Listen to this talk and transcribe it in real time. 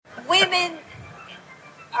women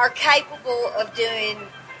are capable of doing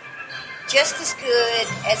just as good,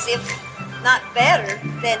 as if not better,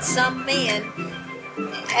 than some men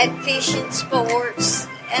at fishing, sports,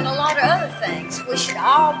 and a lot of other things. We should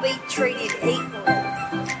all be treated equally,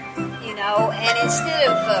 you know, and instead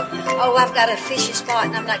of, I've got a fishing spot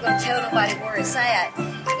and I'm not going to tell nobody where it's at,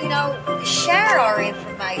 you know, share our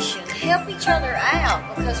information, help each other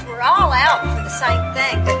out, because we're all out for the same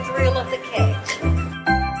thing, the thrill of the catch.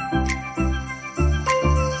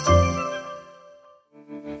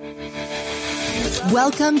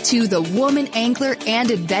 Welcome to the Woman Angler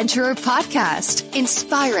and Adventurer podcast,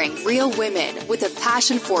 inspiring real women with a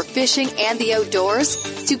passion for fishing and the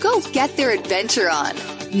outdoors to go get their adventure on.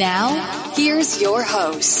 Now, here's your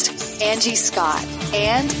host, Angie Scott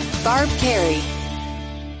and Barb Carey.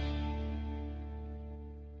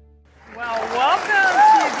 Well, welcome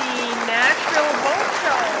to the Nashville Boat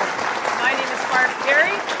Show. My name is Barb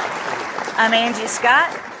Carey. I'm Angie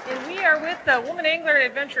Scott. And we are with the Woman Angler and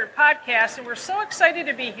Adventurer podcast, and we're so excited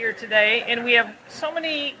to be here today, and we have so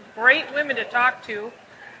many great women to talk to,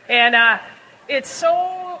 and it's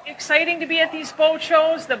so exciting to be at these boat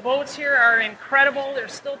shows. The boats here are incredible.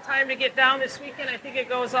 There's still time to get down this weekend. I think it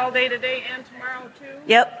goes all day today and tomorrow too.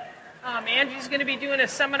 Yep. Angie's going to be doing a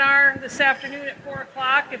seminar this afternoon at 4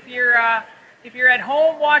 o'clock. If you're at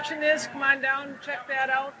home watching this, come on down and check that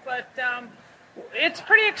out. But it's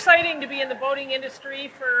pretty exciting to be in the boating industry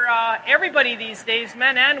for everybody these days,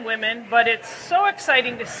 men and women, but it's so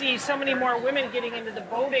exciting to see so many more women getting into the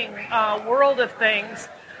boating world of things.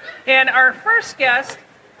 And our first guest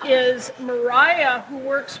is Mariah, who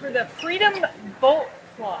works for the Freedom Boat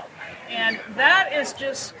Club. And that is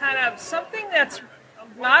just kind of something that's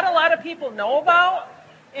not a lot of people know about.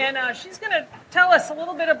 And she's going to tell us a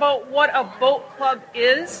little bit about what a boat club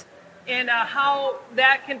is, and how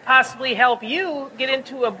that can possibly help you get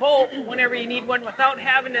into a boat whenever you need one without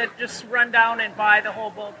having to just run down and buy the whole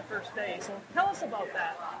boat the first day. So tell us about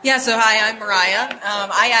that. Yeah, so hi, I'm Mariah.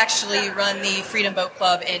 I actually run the Freedom Boat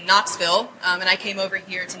Club in Knoxville, and I came over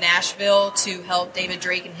here to Nashville to help David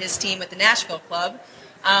Drake and his team with the Nashville Club.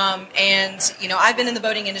 And, you know, I've been in the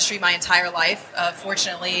boating industry my entire life.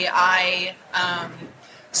 Fortunately, I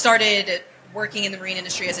started working in the marine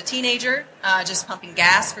industry as a teenager, just pumping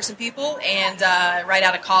gas for some people, and right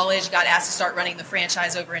out of college got asked to start running the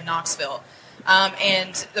franchise over in Knoxville.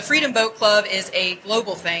 And the Freedom Boat Club is a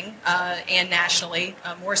global thing, and nationally,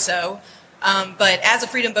 more so. But as a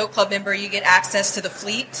Freedom Boat Club member, you get access to the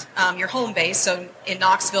fleet, your home base. So in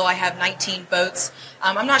Knoxville, I have 19 boats.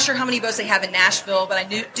 I'm not sure how many boats they have in Nashville, but I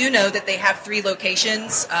do know that they have 3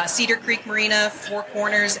 locations, Cedar Creek Marina, Four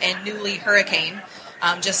Corners, and Newly Hurricane.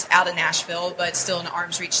 Just out of Nashville, but still in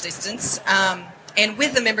arm's reach distance. And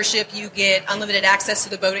with the membership, you get unlimited access to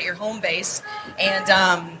the boat at your home base,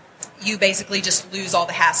 and you basically just lose all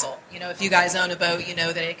the hassle. You know, if you guys own a boat, you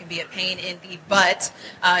know that it can be a pain in the butt.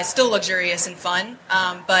 It's still luxurious and fun,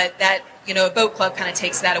 but that, you know, a boat club kind of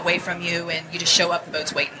takes that away from you, and you just show up, the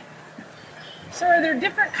boat's waiting. So are there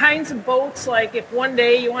different kinds of boats? Like if one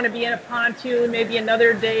day you want to be in a pontoon, maybe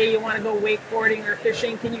another day you want to go wakeboarding or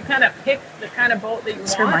fishing, can you kind of pick the kind of boat that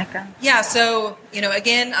you want? Yeah, so, you know,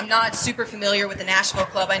 again, I'm not super familiar with the Nashville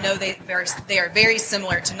Club. I know they are very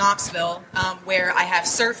similar to Knoxville, where I have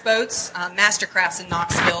surf boats, Mastercrafts in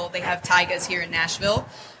Knoxville. They have Taigas here in Nashville.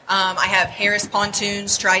 I have Harris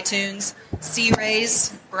pontoons, Tritoons, Sea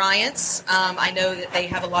Rays, Bryant's. I know that they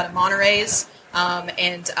have a lot of Monterey's.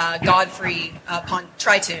 And Godfrey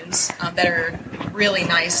Tritoons that are really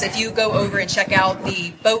nice. If you go over and check out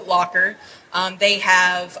the Boat Locker, they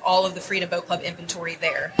have all of the Freedom Boat Club inventory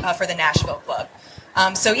there for the Nashville Club.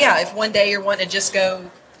 So yeah, if one day you're wanting to just go,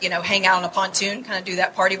 you know, hang out on a pontoon, kind of do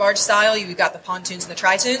that party barge style, you've got the pontoons and the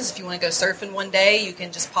Tritoons. If you want to go surfing one day, you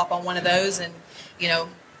can just pop on one of those and, you know,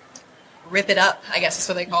 rip it up, I guess is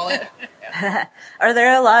what they call it. Are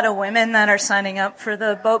there a lot of women that are signing up for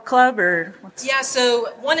the boat club, or what's... Yeah,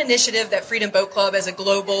 so one initiative that Freedom Boat Club as a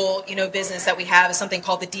global, you know, business that we have is something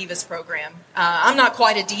called the Divas program. I'm not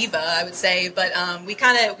quite a diva, I would say, but we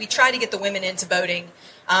try to get the women into boating.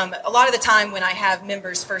 A lot of the time when I have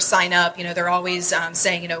members first sign up, you know, they're always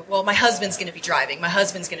saying, you know, well, my husband's going to be driving.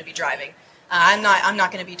 I'm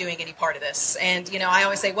not going to be doing any part of this. And, you know, I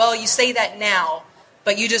always say, well, you say that now,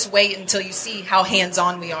 but you just wait until you see how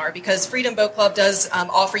hands-on we are, because Freedom Boat Club does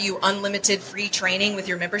offer you unlimited free training with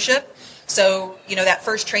your membership. So, you know, that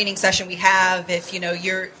first training session we have, if, you know,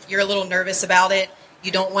 you're a little nervous about it,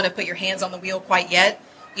 you don't want to put your hands on the wheel quite yet,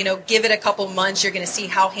 you know, give it a couple months, you're going to see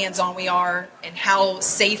how hands-on we are and how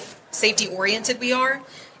safety-oriented we are.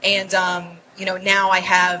 And, now I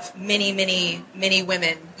have many, many, many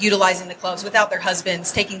women utilizing the clubs without their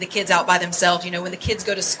husbands, taking the kids out by themselves. When the kids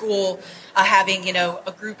go to school, having,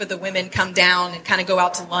 a group of the women come down and kind of go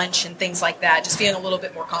out to lunch and things like that, just feeling a little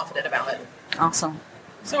bit more confident about it. Awesome.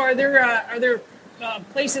 So are there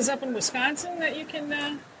places up in Wisconsin that you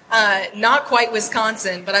can... Not quite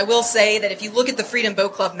Wisconsin, but I will say that if you look at the Freedom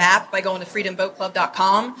Boat Club map by going to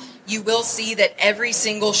freedomboatclub.com, you will see that every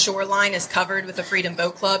single shoreline is covered with the Freedom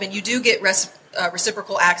Boat Club, and you do get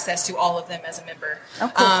reciprocal access to all of them as a member.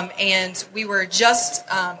 Oh, cool. And we were just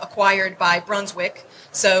acquired by Brunswick.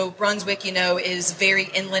 So Brunswick, is very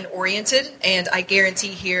inland oriented, and I guarantee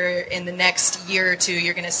here in the next year or two,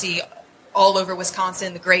 you're going to see all over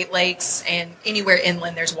Wisconsin, the Great Lakes, and anywhere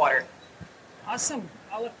inland there's water. Awesome.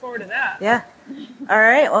 I'll look forward to that. Yeah. All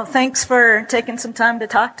right. Well, thanks for taking some time to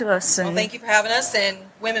talk to us. Well, thank you for having us. And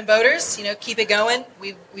women boaters, keep it going.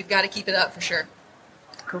 We've got to keep it up for sure.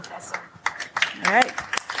 Cool. Awesome. All right.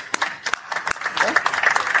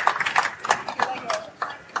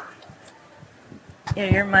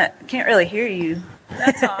 Yeah, can't really hear you.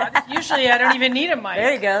 That's odd. Usually I don't even need a mic.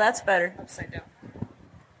 There you go. That's better. Upside down.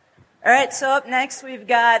 All right. So up next, we've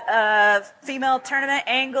got a female tournament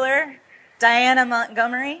angler, Diana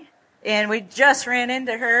Montgomery, and we just ran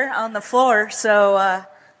into her on the floor, so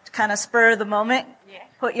to kind of spur the moment,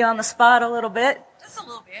 put you on the spot a little bit. Just a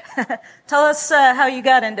little bit. Tell us how you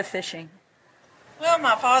got into fishing. Well,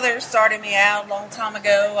 my father started me out a long time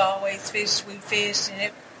ago. I always fished. We fished,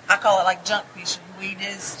 and I call it like junk fishing. We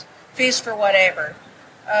just fish for whatever.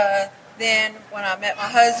 Then when I met my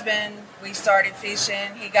husband, we started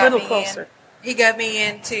fishing. He got me closer. He got me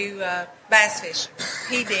into bass fishing.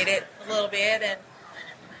 He did it a little bit, and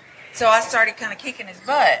so I started kind of kicking his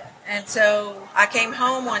butt. And so I came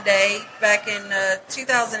home one day back in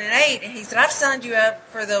 2008, and he said, "I've signed you up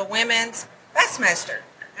for the women's Bassmaster."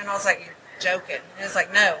 And I was like, "You're joking." And he was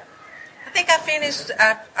like, "No." I think I finished,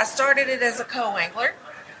 I started it as a co-angler.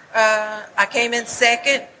 I came in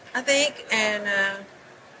second, I think, and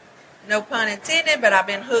no pun intended, but I've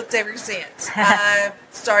been hooked ever since. I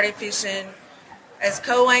started fishing as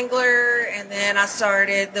co-angler, and then I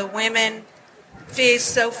started the women fish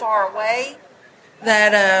so far away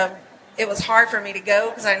that it was hard for me to go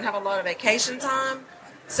because I didn't have a lot of vacation time.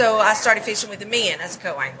 So I started fishing with the men as a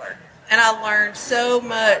co-angler, and I learned so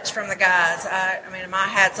much from the guys. I mean, my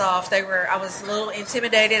hat's off. I was a little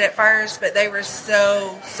intimidated at first, but they were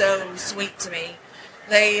so sweet to me.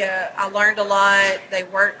 I learned a lot. They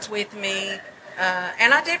worked with me,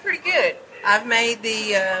 and I did pretty good. I've made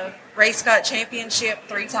the Ray Scott Championship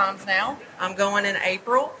 3 times now. I'm going in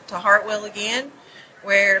April to Hartwell again,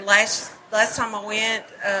 where last time I went,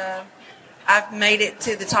 I've made it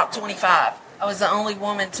to the top 25. I was the only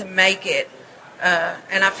woman to make it,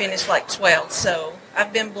 and I finished like 12th. So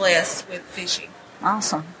I've been blessed with fishing.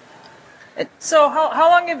 Awesome. So how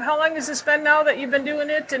long has this been now that you've been doing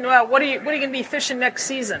it, and what are you going to be fishing next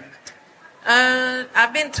season?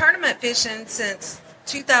 I've been tournament fishing since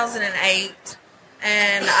 2008,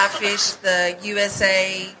 and I fished the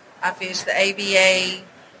USA, I fished the ABA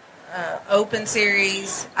Open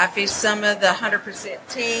Series, I fished some of the 100%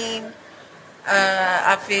 team,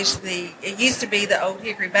 I fished it used to be the Old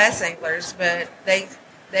Hickory Bass Anglers, but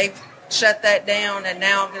they've shut that down, and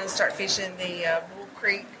now I'm going to start fishing the Bull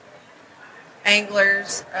Creek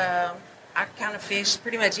Anglers. I kind of fish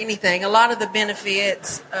pretty much anything. A lot of the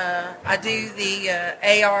benefits. I do the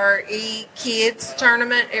ARE Kids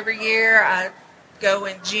tournament every year. I go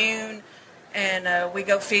in June, and we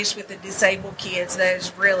go fish with the disabled kids. That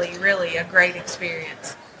is really, really a great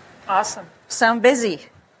experience. Awesome. Sound busy.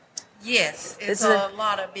 Yes, it's a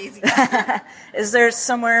lot of busy. Is there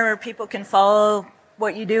somewhere where people can follow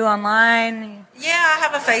what you do online? Yeah, I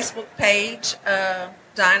have a Facebook page,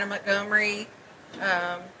 Diana Montgomery.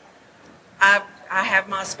 I have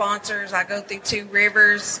my sponsors. I go through Two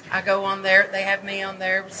Rivers. I go on there. They have me on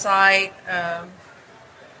their site.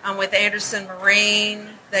 I'm with Anderson Marine.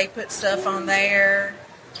 They put stuff on there.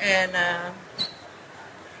 And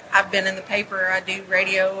I've been in the paper. I do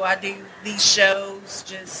radio. I do these shows.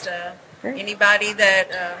 Just anybody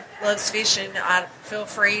that loves fishing, I feel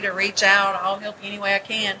free to reach out. I'll help you any way I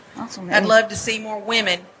can. Awesome. I'd love to see more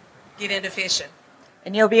women get into fishing.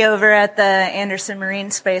 And you'll be over at the Anderson Marine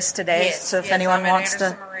Space today. Yes, so if anyone wants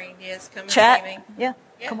to Marine. Yes, come chat, and see me. yeah,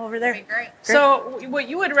 come over there. That'd be great. So what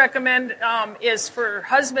you would recommend is for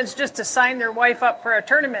husbands just to sign their wife up for a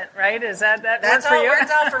tournament, right? Is that That's work for how it you?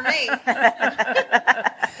 works out for me.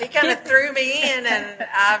 He kind of threw me in, and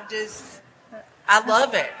I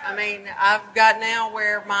love it. I mean, I've got now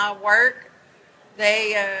where my work,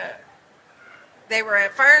 they they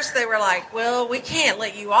were like, well, we can't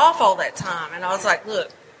let you off all that time. And I was like,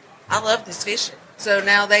 look, I love this fishing. So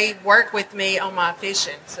now they work with me on my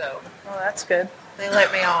fishing. So Oh, that's good. they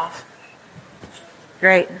let me off.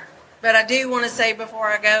 Great. But I do want to say before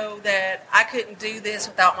I go that I couldn't do this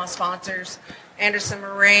without my sponsors, Anderson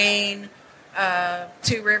Marine,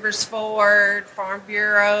 Two Rivers Ford, Farm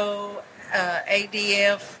Bureau,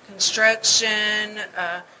 ADF Construction.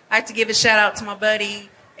 I have to give a shout out to my buddy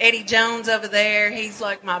Eddie Jones over there. He's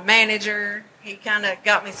like my manager. He kind of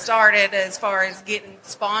got me started as far as getting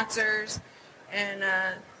sponsors. And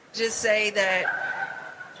just say that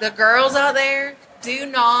the girls out there, do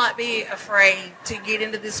not be afraid to get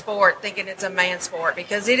into this sport thinking it's a man sport,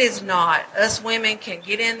 because it is not. Us women can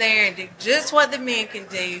get in there and do just what the men can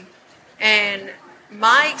do. And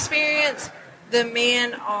my experience, the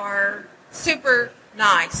men are super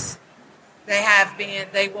nice. They have been.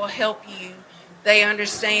 They will help you. They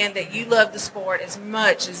understand that you love the sport as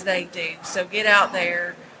much as they do. So get out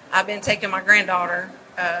there. I've been taking my granddaughter,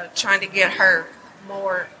 trying to get her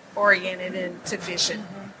more oriented into fishing.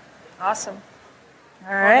 Awesome.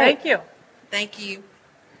 All right. Well, thank you. Thank you.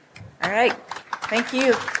 All right. Thank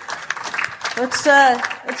you. Let's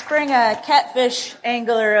bring a catfish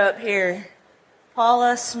angler up here.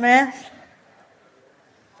 Paula Smith.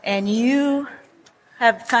 And you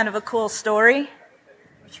have kind of a cool story.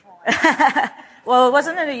 Which one? Well,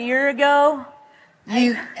 wasn't it a year ago?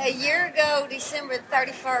 A year ago, December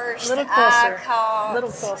 31st, A little closer. I caught A little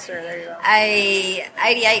closer. There you go. a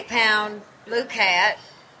 88-pound blue cat,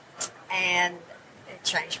 and it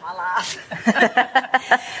changed my life.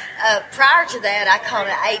 Prior to that, I caught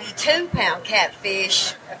an 82-pound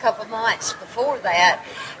catfish a couple months before that,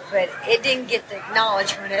 but it didn't get the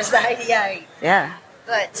acknowledgement as the 88. Yeah.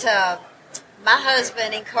 But my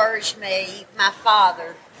husband encouraged me, my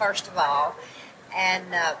father, first of all, and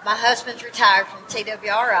my husband's retired from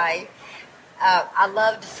TWRA. I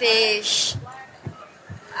love to fish.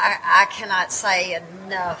 I cannot say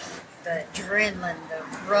enough. The adrenaline, the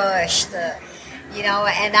rush, and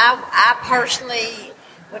I personally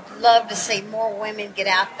would love to see more women get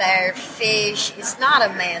out there, fish. It's not a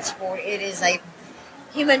man's sport. It is a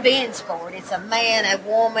human being sport. It's a man, a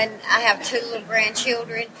woman. I have 2 little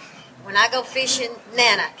grandchildren. When I go fishing,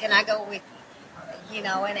 Nana, can I go with you?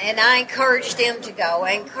 And I encourage them to go.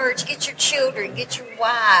 I encourage, get your children, get your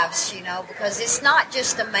wives, because it's not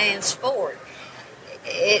just a man's sport.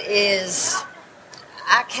 It is,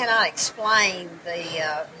 I cannot explain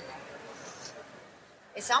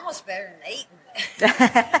it's almost better than eating.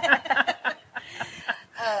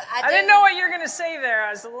 I didn't know what you were going to say there.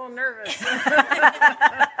 I was a little nervous.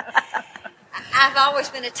 I've always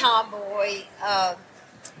been a tomboy.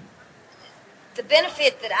 The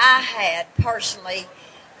benefit that I had personally,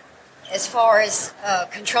 as far as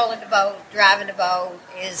controlling the boat, driving the boat,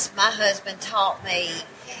 is my husband taught me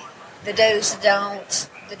the do's, the don'ts,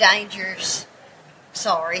 the dangers.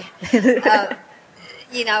 Sorry. You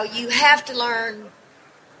have to learn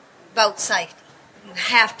boat safety. You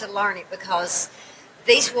have to learn it because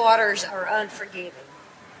these waters are unforgiving.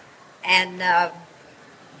 And, the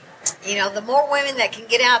more women that can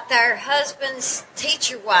get out there, husbands, teach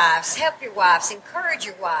your wives, help your wives, encourage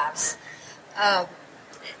your wives.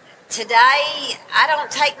 Today, I don't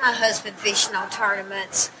take my husband fishing on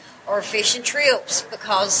tournaments or fishing trips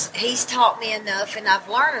because he's taught me enough and I've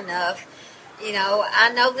learned enough.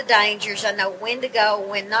 I know the dangers. I know when to go,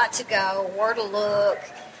 when not to go, where to look.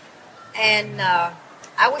 And I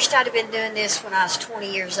wished I'd have been doing this when I was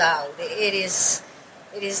 20 years old. It is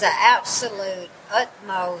the absolute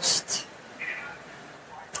utmost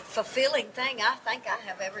fulfilling thing I think I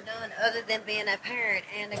have ever done, other than being a parent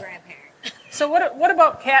and a grandparent. So what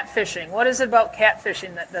about catfishing? What is it about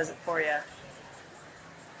catfishing that does it for you?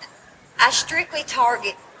 I strictly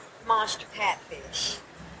target monster catfish.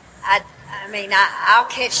 I'll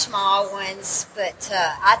catch small ones, but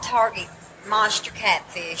I target monster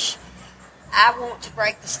catfish. I want to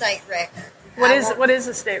break the state record. What is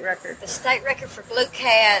the state record? The state record for blue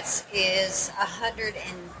cats is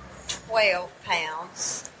 112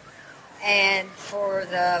 pounds. And for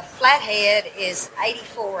the flathead is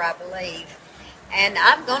 84, I believe. And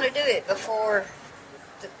I'm going to do it before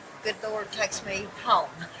the good Lord takes me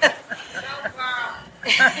home.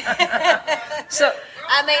 So,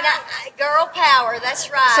 girl power,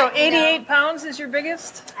 that's right. So 88 pounds is your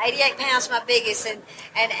biggest? 88 pounds my biggest, and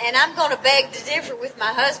I'm going to beg to differ with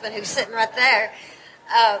my husband, who's sitting right there.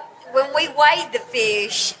 When we weighed the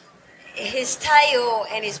fish, his tail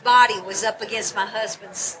and his body was up against my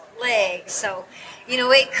husband's legs, so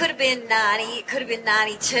it could have been 90, it could have been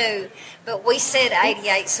 92, but we said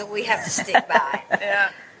 88, so we have to stick by it.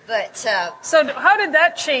 Yeah. But So how did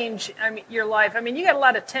that change? I mean, your life. I mean, you got a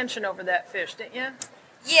lot of tension over that fish, didn't you?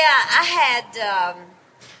 yeah, I had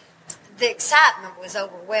the excitement was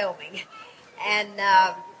overwhelming, and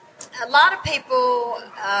a lot of people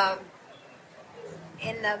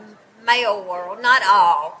in the male world, not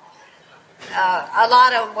all. A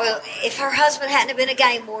lot of them, well, if her husband hadn't have been a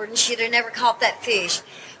game warden, she'd have never caught that fish.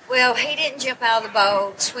 Well, he didn't jump out of the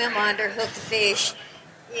boat, swim under, hook the fish,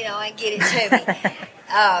 and get it to me.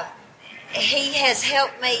 He has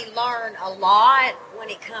helped me learn a lot when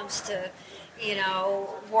it comes to,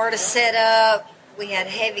 where to set up. We had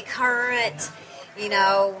heavy current.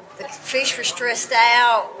 The fish were stressed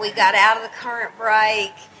out. We got out of the current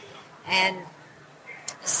break and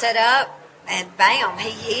set up. And bam, he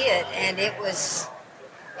hit, and it's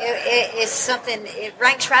something. It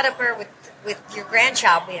ranks right up there with your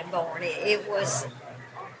grandchild being born. It was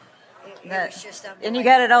just unbelievable. And you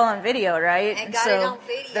got it all on video, right? And got it on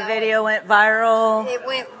video. The video went viral. It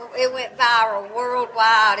went viral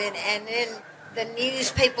worldwide, and then the news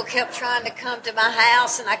people kept trying to come to my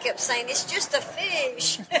house, and I kept saying it's just a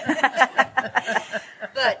fish.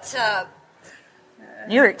 But.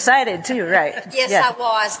 You were excited too, right? Yes, yeah. I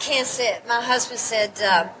was. Ken said, my husband said,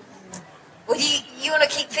 well, you want to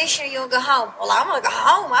keep fishing or you want to go home? Well, I'm going to go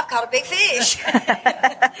home. I've caught a big fish.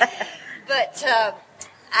 But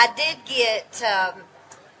I did get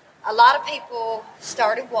a lot of people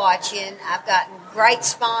started watching. I've gotten great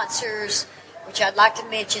sponsors, which I'd like to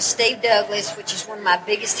mention. Steve Douglas, which is one of my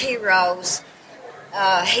biggest heroes.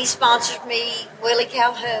 He sponsored me. Willie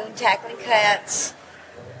Calhoun, Tackling Cats.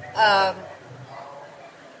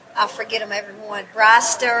 I forget them, everyone.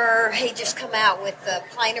 Bryster, he just come out with the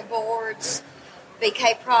planer boards,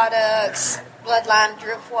 BK Products, Bloodline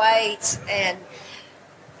drift weights, and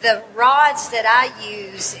the rods that I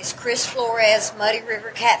use is Chris Flores Muddy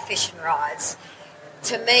River catfishing rods.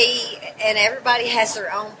 To me, and everybody has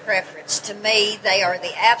their own preference, to me they are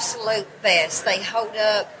the absolute best. They hold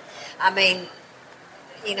up. I mean,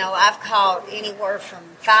 I've caught anywhere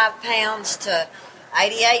from 5 pounds to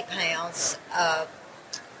 88 pounds.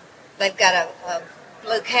 They've got a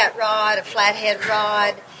blue cat rod, a flathead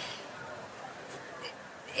rod.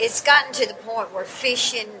 It's gotten to the point where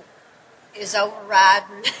fishing is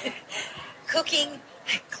overriding cooking,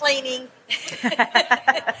 cleaning,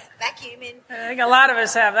 vacuuming. I think a lot of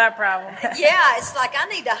us have that problem. Yeah, it's like I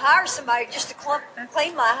need to hire somebody just to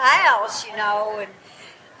clean my house, and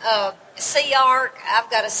Sea Arc, I've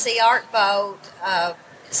got a Sea Arc boat,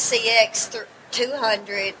 CX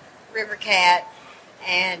 200 River Cat,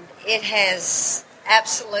 and it has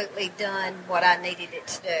absolutely done what I needed it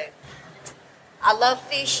to do. I love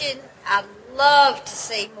fishing. I love to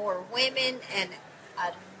see more women, and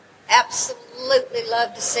I absolutely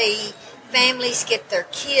love to see families get their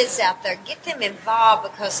kids out there, get them involved,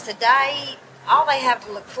 because today all they have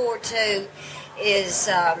to look forward to is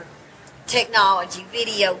technology,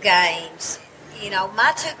 video games.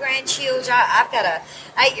 My 2 grandchildren, I've got a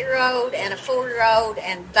 8-year-old and a 4-year-old,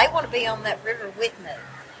 and they want to be on that river with me,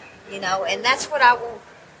 and that's what I want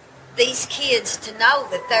these kids to know,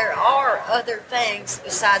 that there are other things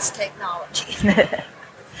besides technology.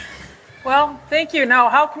 Well, thank you. Now,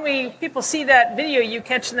 how can people see that video you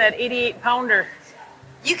catching that 88-pounder?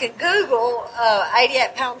 You can Google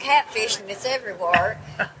 88-pound catfish, and it's everywhere,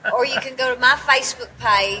 or you can go to my Facebook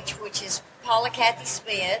page, which is Paula Cathy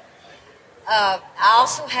Smith. I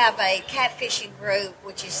also have a catfishing group,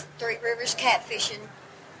 which is 3 Rivers Catfishing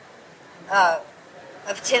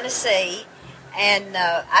of Tennessee, and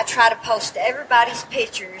I try to post everybody's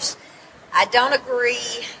pictures. I don't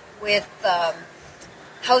agree with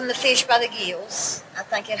holding the fish by the gills. I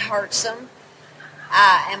think it hurts them.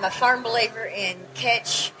 I am a firm believer in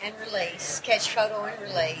catch and release, catch, photo, and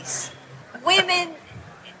release. Women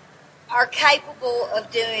are capable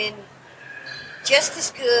of doing just as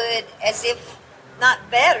good, as if not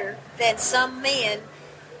better, than some men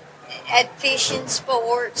at fishing,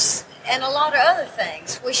 sports, and a lot of other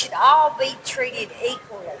things. We should all be treated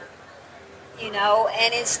equally,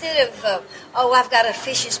 and instead of, I've got a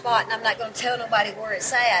fishing spot and I'm not going to tell nobody where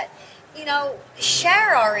it's at,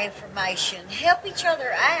 share our information, help each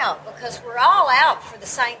other out, because we're all out for the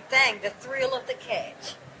same thing, the thrill of the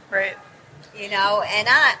catch. Right. And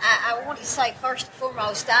I want to say, first and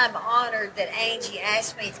foremost, I'm honored that Angie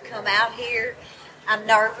asked me to come out here. I'm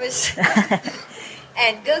nervous.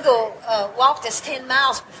 And Google walked us 10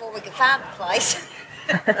 miles before we could find the place.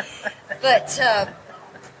 But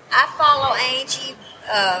I follow Angie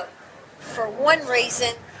for one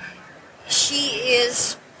reason. She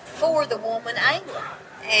is for the woman angler.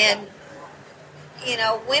 And,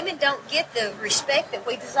 women don't get the respect that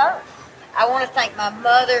we deserve. I want to thank my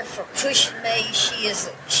mother for pushing me. She's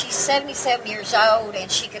 77 years old, and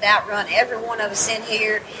she could outrun every one of us in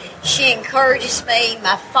here. She encourages me.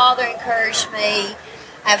 My father encouraged me.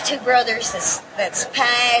 I have two brothers that's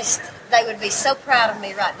passed. They would be so proud of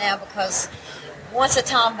me right now because once a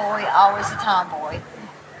tomboy, always a tomboy.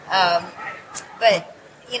 But,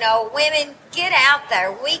 women, get out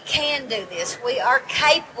there. We can do this. We are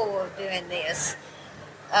capable of doing this.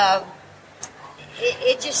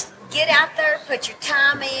 It just get out there, put your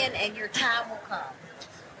time in, and your time will come.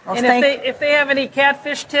 Well, and if they have any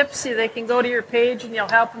catfish tips, they can go to your page and you'll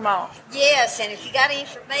help them out. Yes, and if you got any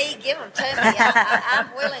for me, give them to me. I'm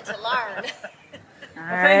willing to learn. Well,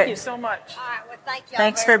 thank you so much. All right, well, thank you.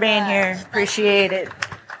 Thanks for being here. Appreciate it.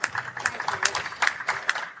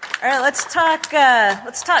 All right, let's talk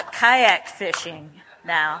kayak fishing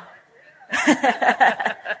now.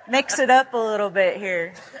 Mix it up a little bit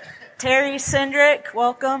here. Terry Cindric,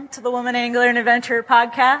 welcome to the Woman Angler and Adventurer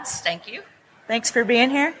podcast. Thank you. Thanks for being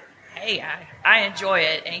here. Hey, I enjoy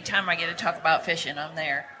it. Anytime I get to talk about fishing, I'm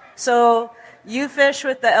there. So you fish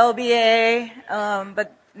with the LBA,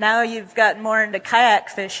 but now you've gotten more into kayak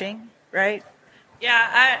fishing, right?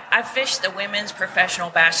 Yeah, I fished the Women's Professional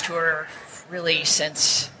Bass Tour really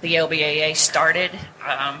since the LBAA started.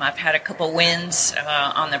 I've had a couple wins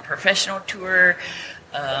on the professional tour.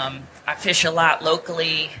 I fish a lot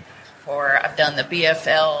locally. I've done the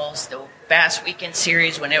BFLs, the Bass Weekend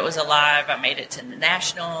Series when it was alive. I made it to the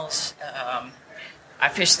Nationals. I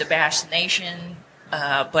fished the Bass Nation,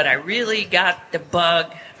 but I really got the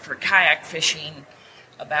bug for kayak fishing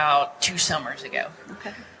about 2 summers ago.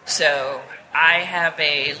 Okay. So I have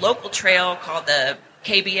a local trail called the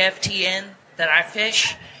KBFTN that I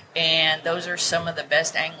fish, and those are some of the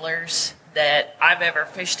best anglers that I've ever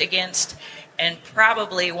fished against, and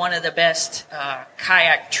probably one of the best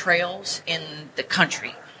kayak trails in the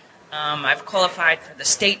country. I've qualified for the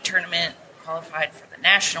state tournament, qualified for the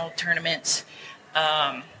national tournaments.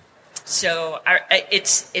 So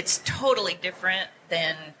it's totally different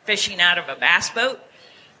than fishing out of a bass boat.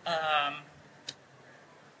 I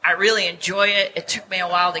really enjoy it. It took me a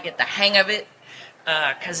while to get the hang of it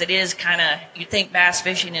because it is kind of, you think bass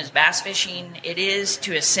fishing is bass fishing. It is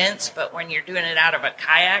to a sense, but when you're doing it out of a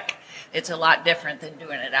kayak, it's a lot different than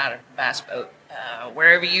doing it out of a bass boat.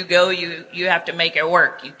 Wherever you go, you have to make it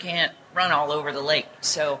work. You can't run all over the lake.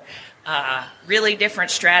 So really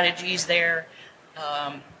different strategies there.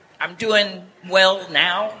 I'm doing well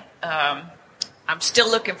now. I'm still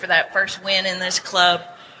looking for that first win in this club.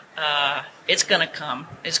 It's going to come.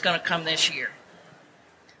 It's going to come this year.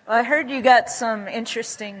 Well, I heard you got some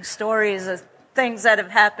interesting stories of things that have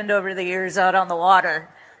happened over the years out on the water.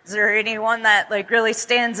 Is there any one that really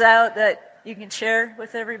stands out that you can share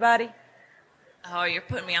with everybody? Oh, you're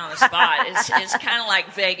putting me on the spot. It's kind of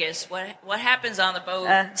like Vegas. What happens on the boat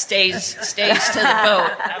stays to the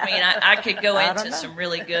boat. I mean, I could go into some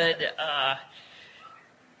really good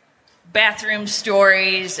bathroom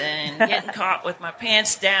stories and getting caught with my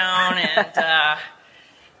pants down, and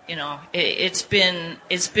it's been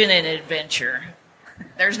an adventure.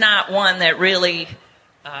 There's not one that really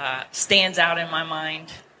stands out in my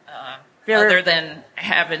mind. Other than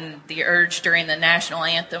having the urge during the national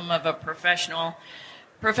anthem of a professional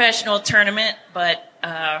tournament, but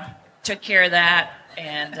took care of that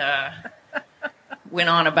and went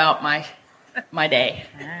on about my day.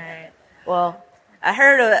 All right. Well, I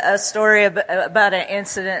heard a story about an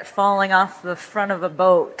incident falling off the front of a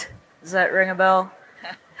boat. Does that ring a bell?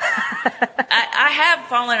 I have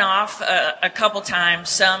fallen off a couple times.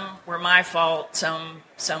 Some were my fault, some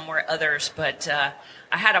were others, but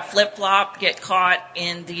I had a flip-flop get caught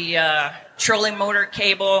in the trolling motor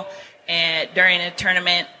cable during a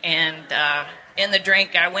tournament, and in the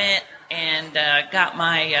drink I went and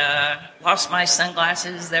lost my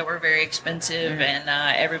sunglasses that were very expensive, and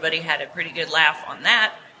everybody had a pretty good laugh on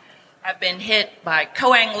that. I've been hit by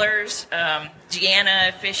co-anglers.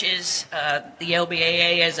 Gianna fishes the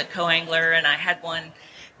LBAA as a co-angler, and I had one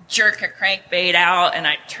jerk a crankbait out, and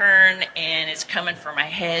I turned, and it's coming for my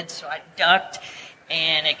head, so I ducked,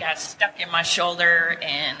 and it got stuck in my shoulder,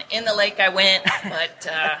 and in the lake I went, but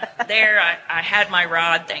there I had my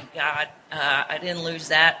rod, thank God. I didn't lose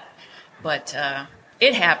that, but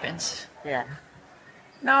it happens. Yeah.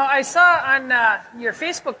 Now, I saw on your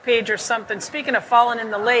Facebook page or something, speaking of falling in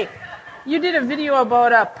the lake, you did a video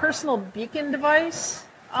about a personal beacon device.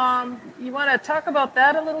 You want to talk about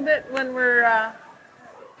that a little bit when we're...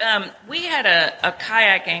 We had a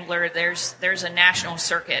kayak angler. There's a national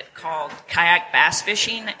circuit called Kayak Bass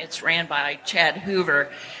Fishing. It's ran by Chad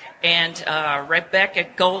Hoover. And Rebecca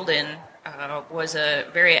Golden was a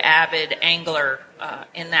very avid angler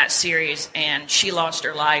in that series, and she lost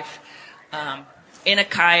her life in a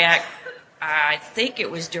kayak. I think it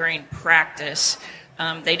was during practice.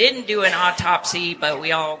 They didn't do an autopsy, but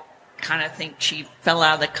we all kind of think she fell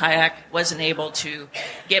out of the kayak, wasn't able to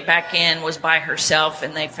get back in, was by herself,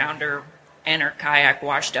 and they found her and her kayak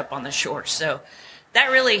washed up on the shore. So that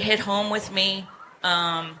really hit home with me.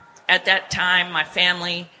 At that time, my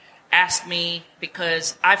family asked me,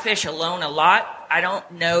 because I fish alone a lot. I don't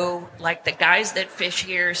know, like the guys that fish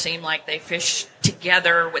here seem like they fish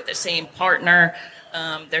together with the same partner.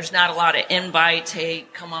 There's not a lot of invites, hey,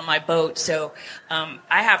 come on my boat. So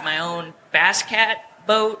I have my own Bass Cat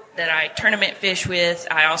boat that I tournament fish with.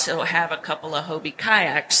 I also have a couple of Hobie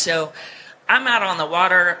kayaks. So I'm out on the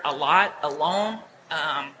water a lot alone,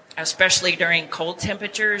 especially during cold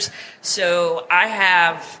temperatures. So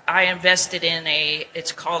I invested in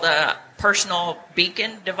it's called a personal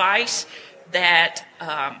beacon device that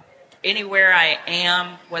anywhere I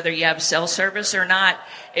am, whether you have cell service or not,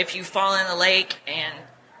 if you fall in the lake and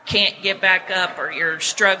can't get back up or you're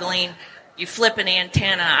struggling, you flip an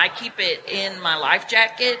antenna. I keep it in my life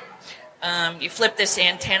jacket. You flip this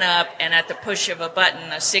antenna up, and at the push of a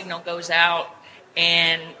button, a signal goes out,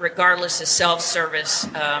 and regardless of self-service,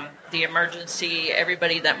 the emergency,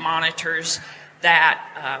 everybody that monitors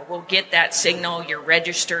that will get that signal. You're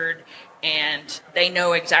registered, and they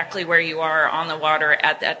know exactly where you are on the water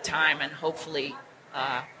at that time, and hopefully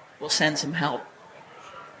will send some help.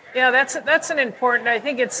 Yeah, that's an important. I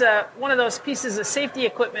think it's one of those pieces of safety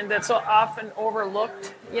equipment that's so often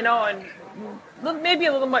overlooked, and maybe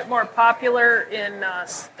a little bit more popular in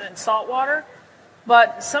saltwater.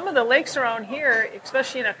 But some of the lakes around here,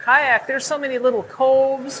 especially in a kayak, there's so many little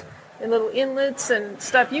coves and little inlets and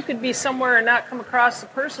stuff. You could be somewhere and not come across a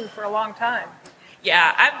person for a long time.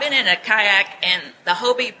 Yeah, I've been in a kayak, and the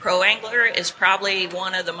Hobie Pro Angler is probably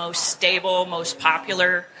one of the most stable, most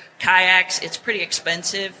popular kayaks. It's pretty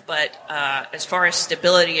expensive, but as far as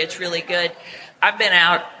stability, it's really good. I've been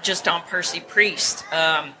out just on Percy Priest.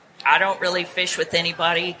 I don't really fish with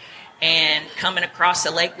anybody, and coming across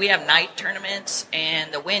the lake, we have night tournaments,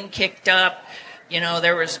 and the wind kicked up.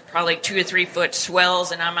 There was probably 2 or 3 foot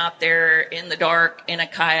swells, and I'm out there in the dark in a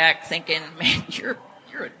kayak thinking, man, you're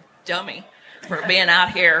a dummy for being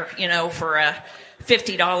out here, for a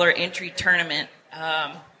 $50 entry tournament.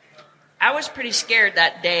 I was pretty scared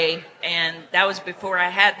that day, and that was before I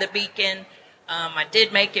had the beacon. I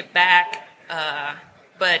did make it back,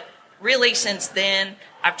 but really since then,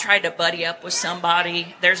 I've tried to buddy up with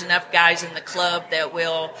somebody. There's enough guys in the club that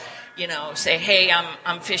will, say, hey,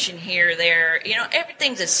 I'm fishing here, there.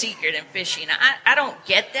 Everything's a secret in fishing. I don't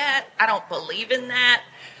get that. I don't believe in that.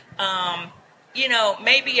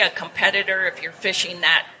 Maybe a competitor, if you're fishing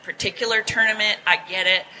that particular tournament, I get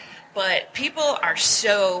it. But people are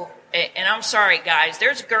so, and I'm sorry, guys,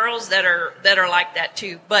 there's girls that are like that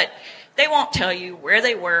too, but they won't tell you where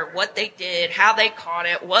they were, what they did, how they caught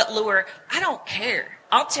it, what lure. I don't care.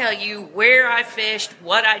 I'll tell you where I fished,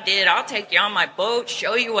 what I did. I'll take you on my boat,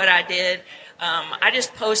 show you what I did. I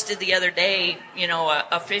just posted the other day,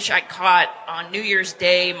 a fish I caught on New Year's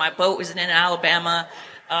Day. My boat was in Alabama.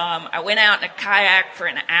 I went out in a kayak for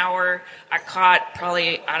an hour. I caught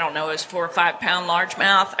probably, it was 4 or 5 pound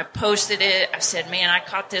largemouth. I posted it. I said, man, I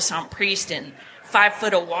caught this on Priest in 5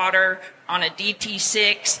 foot of water on a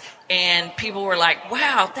DT6. And people were like,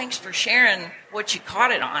 wow, thanks for sharing what you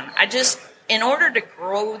caught it on. In order to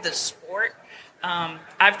grow the sport,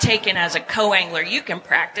 I've taken as a co-angler, you can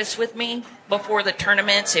practice with me before the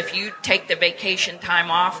tournaments if you take the vacation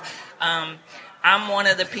time off. I'm one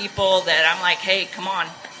of the people that I'm like, hey, come on,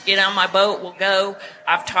 get on my boat, we'll go.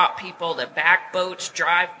 I've taught people to back boats,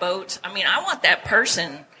 drive boats. I want that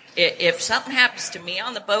person. If something happens to me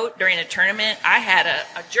on the boat during a tournament, I had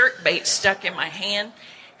a jerk bait stuck in my hand,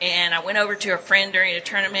 and I went over to a friend during a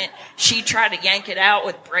tournament. She tried to yank it out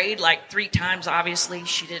with braid like 3 times. Obviously,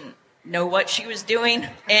 she didn't know what she was doing.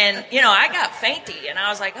 And, I got fainty, and I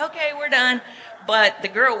was like, okay, we're done. But the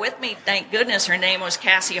girl with me, thank goodness, her name was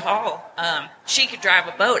Cassie Hall. She could drive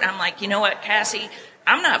a boat. I'm like, you know what, Cassie,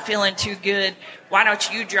 I'm not feeling too good. Why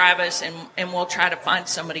don't you drive us, and we'll try to find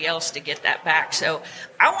somebody else to get that back. So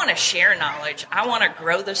I want to share knowledge. I want to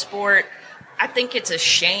grow the sport. I think it's a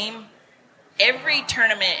shame. Every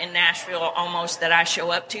tournament in Nashville almost that I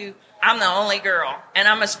show up to, I'm the only girl, and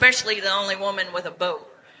I'm especially the only woman with a boat.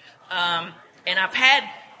 And I've had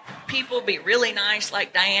people be really nice,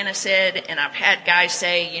 like Diana said, and I've had guys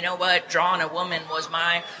say, you know what, drawing a woman was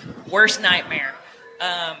my worst nightmare.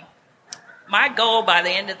 My goal by the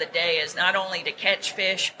end of the day is not only to catch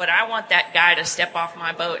fish, but I want that guy to step off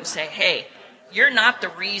my boat and say, hey, you're not the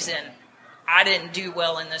reason I didn't do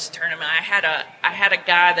well in this tournament. I had a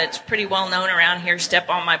guy that's pretty well known around here step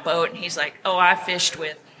on my boat, and he's like, "Oh, I fished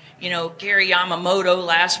with, Gary Yamamoto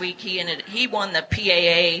last week. He won the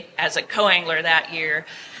PAA as a co-angler that year."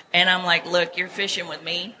 And I'm like, "Look, you're fishing with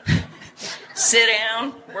me. Sit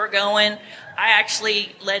down. We're going." I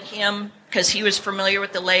actually let him, because he was familiar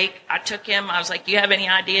with the lake. I took him. I was like, "You have any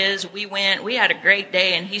ideas?" We went. We had a great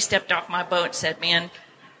day, and he stepped off my boat and said, "Man,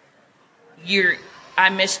 I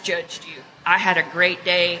misjudged you. I had a great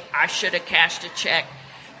day. I should have cashed a check.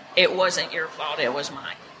 It wasn't your fault. It was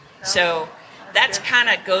mine." So that kind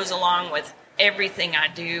of goes along with everything I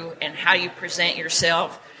do and how you present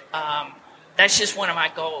yourself. That's just one of my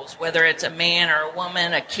goals, whether it's a man or a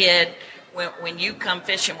woman, a kid. When you come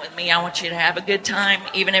fishing with me, I want you to have a good time.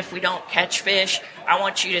 Even if we don't catch fish, I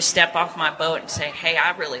want you to step off my boat and say, "Hey,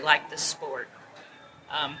 I really like this sport."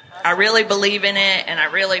 I really believe in it, and I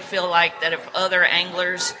really feel like that if other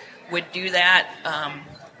anglers would do that,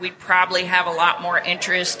 we'd probably have a lot more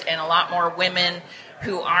interest and a lot more women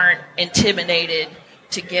who aren't intimidated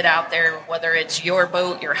to get out there, whether it's your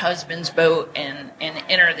boat, your husband's boat, and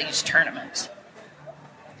enter these tournaments.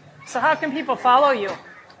 So how can people follow you?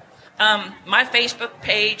 My Facebook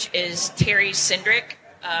page is Terry Cindric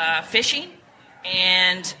Fishing.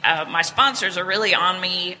 And my sponsors are really on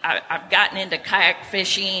me. I've gotten into kayak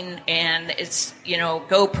fishing, and it's,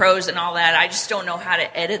 GoPros and all that. I just don't know how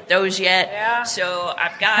to edit those yet. Yeah. So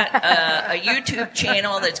I've got a YouTube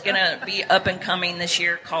channel that's going to be up and coming this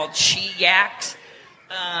year called She Yaks.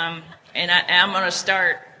 And I'm going to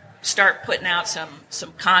start putting out some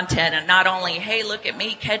content, and not only, hey, look at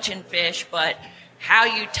me catching fish, but how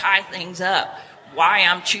you tie things up, why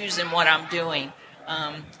I'm choosing what I'm doing.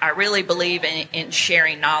 I really believe in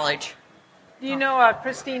sharing knowledge. Do you know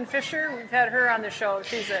Christine Fisher? We've had her on the show.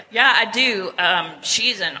 Yeah, I do.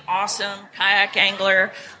 She's an awesome kayak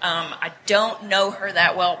angler. I don't know her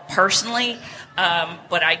that well personally,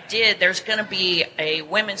 but I did. There's going to be a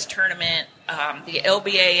women's tournament. The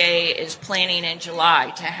LBAA is planning in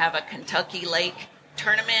July to have a Kentucky Lake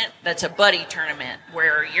tournament that's a buddy tournament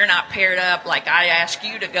where you're not paired up. Like, I ask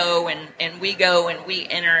you to go, and we go and we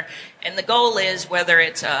enter. And the goal is, whether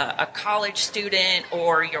it's a college student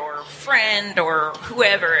or your friend or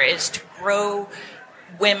whoever, is to grow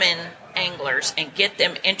women anglers and get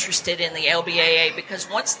them interested in the LBAA, because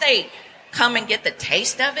once they come and get the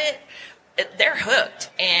taste of it, they're hooked.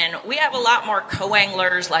 And we have a lot more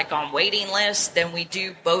co-anglers like on waiting lists than we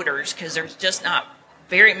do boaters, because there's just not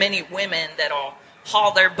very many women that'll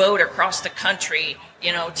haul their boat across the country,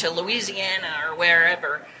 to Louisiana or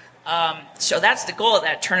wherever. So that's the goal of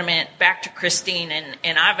that tournament. Back to Christine,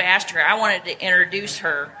 and I've asked her, I wanted to introduce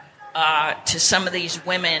her to some of these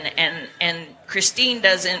women, and Christine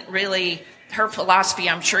doesn't really, her philosophy,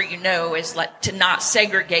 I'm sure you know, is like to not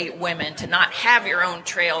segregate women, to not have your own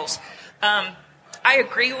trails. I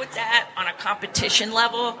agree with that on a competition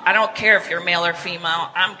level. I don't care if you're male or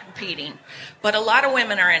female, I'm competing. But a lot of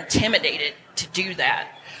women are intimidated to do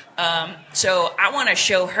that. So I want to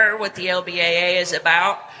show her what the LBAA is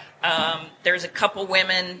about. There's a couple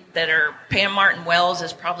women that are, Pam Martin Wells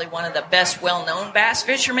is probably one of the best well-known bass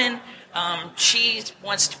fishermen. She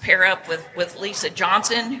wants to pair up with Lisa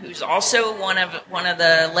Johnson, who's also one of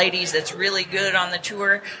the ladies that's really good on the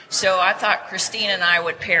tour. So I thought Christine and I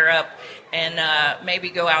would pair up and maybe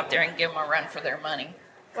go out there and give them a run for their money.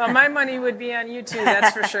 Well, my money would be on you too,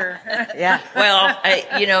 that's for sure. Yeah.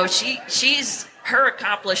 Well, she's her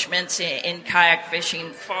accomplishments in kayak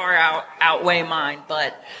fishing far outweigh mine,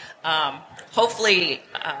 but hopefully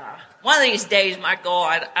one of these days, my goal,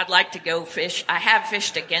 I'd like to go fish. I have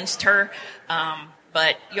fished against her,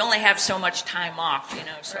 but you only have so much time off,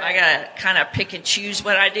 so I got to kind of pick and choose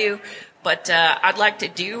what I do. But I'd like to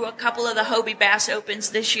do a couple of the Hobie Bass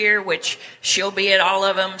Opens this year, which she'll be at all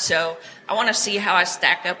of them. So I want to see how I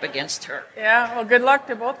stack up against her. Yeah, well, good luck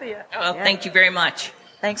to both of you. Well, Thank you very much.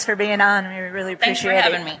 Thanks for being on. We really appreciate it.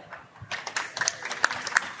 Thanks for having me.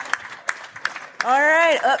 All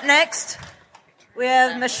right, up next, we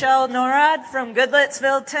have Michelle Norrod from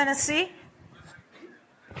Goodlettsville, Tennessee.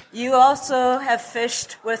 You also have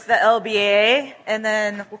fished with the LBAA, and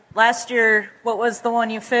then last year, what was the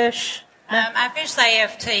one you fished? I fished the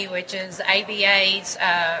AFT, which is ABA's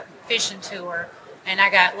fishing tour, and I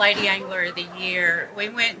got Lady Angler of the Year. We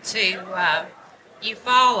went to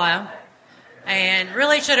Eufaula, and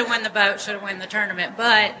really should have won the boat, should have won the tournament.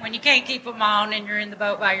 But when you can't keep them on and you're in the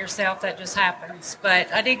boat by yourself, that just happens.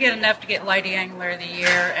 But I did get enough to get Lady Angler of the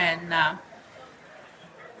Year, and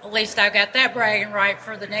at least I got that bragging right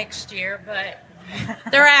for the next year. But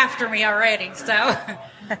they're after me already. So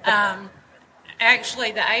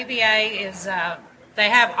actually, the ABA is they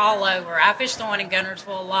have all over. I fish the one in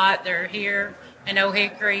Guntersville a lot. They're here in Old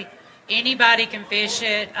Hickory. Anybody can fish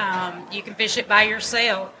it. You can fish it by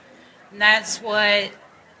yourself. And that's what,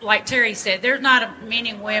 like Terry said, there's not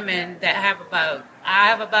many women that have a boat. I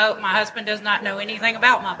have a boat. My husband does not know anything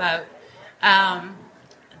about my boat.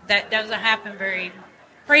 That doesn't happen very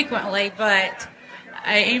frequently, but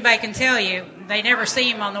anybody can tell you, they never see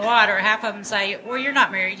him on the water. Half of them say, well, you're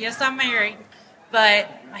not married. Yes, I'm married. But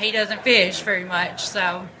he doesn't fish very much,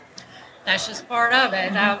 so that's just part of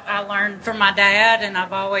it. I learned from my dad, and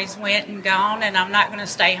I've always went and gone, and I'm not going to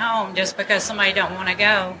stay home just because somebody don't want to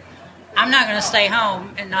go. I'm not going to stay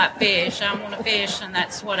home and not fish. I want to fish, and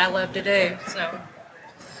that's what I love to do.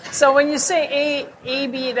 So when you say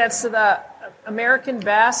AB, that's the American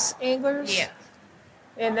Bass Anglers? Yeah.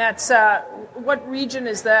 And that's, what region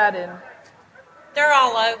is that in? They're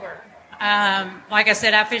all over. Like I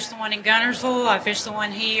said, I fished the one in Guntersville. I fished the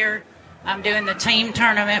one here. I'm doing the team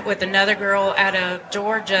tournament with another girl out of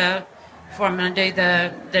Georgia. Before I'm going to do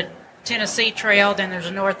the Tennessee Trail. Then there's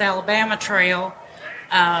a North Alabama Trail.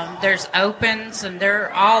 There's opens, and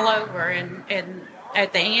they're all over. And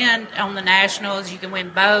at the end, on the Nationals, you can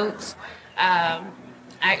win boats.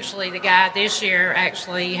 Actually, the guy this year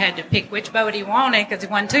actually had to pick which boat he wanted because he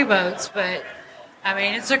won 2 boats. But, I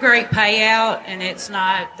mean, it's a great payout, and it's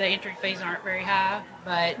not, the entry fees aren't very high,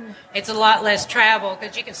 but it's a lot less travel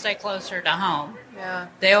because you can stay closer to home. Yeah.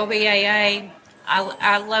 The LBAA,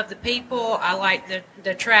 I love the people, I like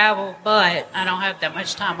the travel, but I don't have that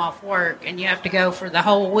much time off work, and you have to go for the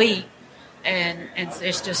whole week, and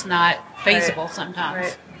it's just not feasible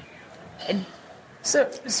sometimes. Right.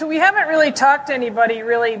 So we haven't really talked to anybody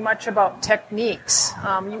really much about techniques.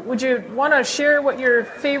 Would you want to share what your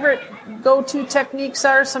favorite go-to techniques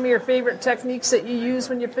are, some of your favorite techniques that you use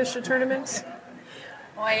when you fish the tournaments?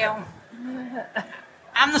 Well,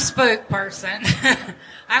 I'm the spook person.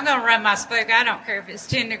 I'm going to run my spook. I don't care if it's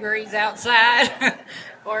 10 degrees outside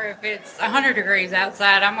or if it's 100 degrees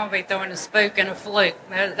outside. I'm going to be throwing a spook and a fluke.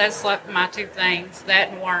 That's like my 2 things, that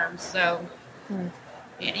and worms. So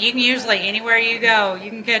you can usually, anywhere you go,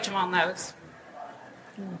 you can catch them on those.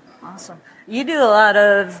 Awesome. You do a lot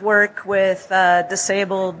of work with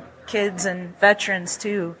disabled kids and veterans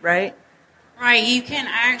too, right? Right. You can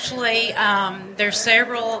actually, there's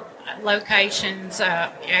several locations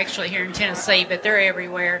actually here in Tennessee, but they're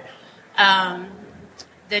everywhere.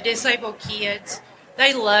 The disabled kids,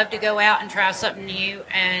 they love to go out and try something new,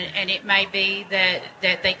 and it may be that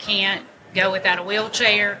they can't go without a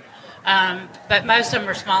wheelchair. But most of them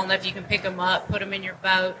are small enough you can pick them up, put them in your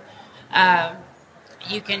boat.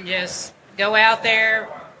 You can just go out there.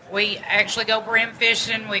 We actually go brim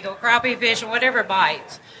fishing. We go crappie fishing, whatever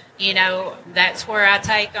bites. You know, that's where I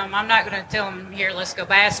take them. I'm not going to tell them, here, let's go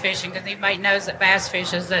bass fishing, because anybody knows that bass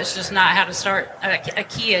fishes, that's just not how to start a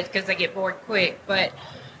kid because they get bored quick. But,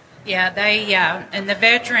 yeah, and the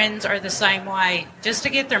veterans are the same way, just to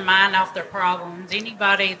get their mind off their problems.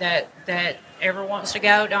 Anybody that ever wants to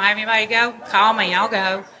go, don't have anybody to go, call me, I'll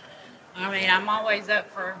go. I mean, I'm always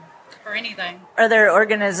up for anything. Are there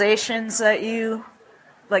organizations that you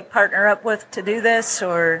partner up with to do this,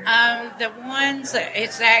 or? The ones,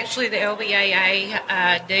 it's actually the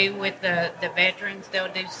LBAA do with the veterans.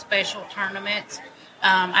 They'll do special tournaments.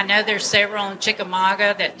 I know there's several in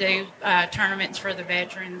Chickamauga that do tournaments for the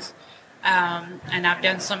veterans, and I've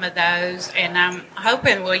done some of those. And I'm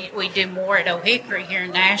hoping we do more at Old Hickory here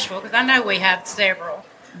in Nashville, because I know we have several.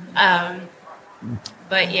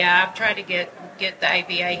 But yeah, I've tried to get the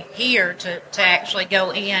ABA here to actually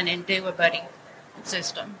go in and do a buddy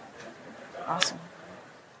system. Awesome.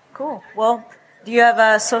 Cool. Well, do you have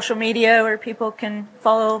a social media where people can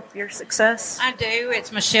follow your success? I do.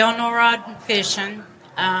 It's Michelle Norrod Fishing.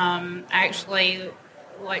 Actually,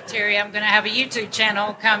 like Terry, I'm going to have a YouTube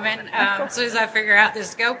channel coming as soon as I figure out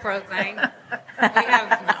this GoPro thing.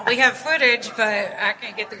 We have footage, but I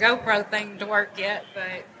can't get the GoPro thing to work yet.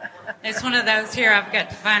 But it's one of those here. I've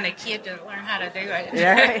got to find a kid to learn how to do it.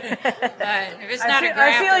 Yeah, right. But if it's not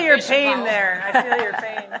I feel your pain there. I feel your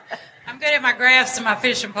pain. I'm good at my graphs and my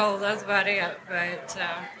fishing poles. That's about it.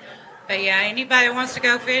 But yeah, anybody that wants to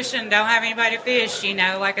go fishing, don't have anybody to fish. You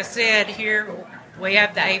know, like I said, here we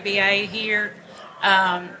have the ABA here.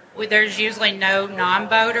 There's usually no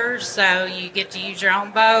non-boaters, so you get to use your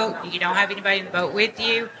own boat. You don't have anybody in the boat with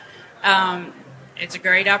you. It's a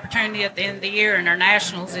great opportunity at the end of the year, and our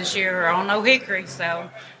nationals this year are on Old Hickory,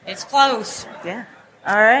 so it's close. Yeah.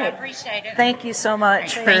 All right. I appreciate it. Thank you so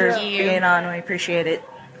much for being on. We appreciate it.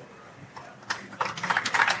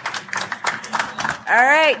 All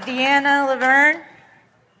right, Deanna Laverne.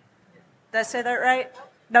 Did I say that right?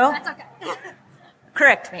 No? That's okay.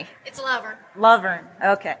 Correct me. It's Lovern. Lovern.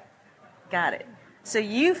 Okay. Got it. So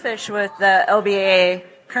you fish with the LBAA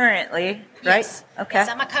currently, right? Yes. Okay. Yes,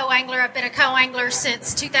 I'm a co-angler. I've been a co-angler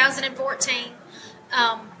since 2014.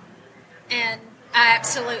 And I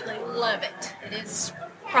absolutely love it. It has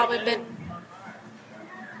probably been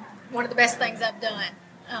one of the best things I've done.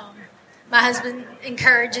 My husband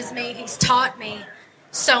encourages me. He's taught me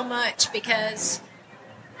so much because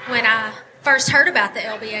when I first heard about the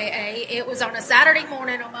LBAA, it was on a Saturday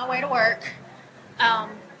morning on my way to work.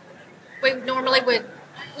 We normally would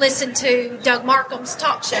listen to Doug Markham's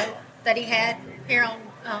talk show that he had here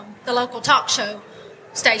on the local talk show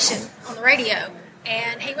station on the radio.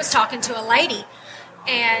 And he was talking to a lady,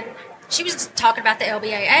 and she was talking about the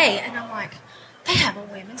LBAA, and I'm like, they have a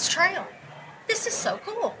women's trail. This is so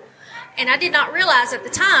cool. And I did not realize at the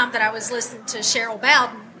time that I was listening to Cheryl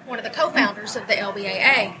Bowden, one of the co-founders of the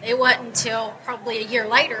LBAA. It wasn't until probably a year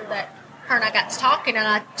later that her and I got to talking,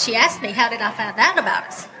 and she asked me, how did I find out about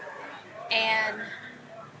us? And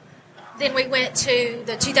then we went to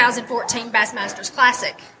the 2014 Bassmasters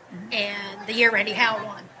Classic, and the year Randy Howell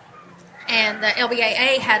won. And the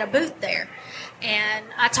LBAA had a booth there. And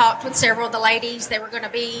I talked with several of the ladies. They were going to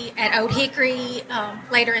be at Old Hickory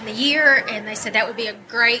later in the year, and they said that would be a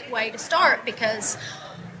great way to start because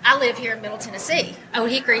I live here in Middle Tennessee. Old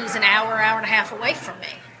Hickory is an hour and a half away from me.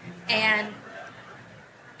 And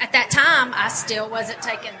at that time, I still wasn't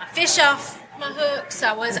taking my fish off my hooks.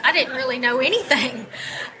 I didn't really know anything.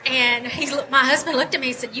 And my husband looked at me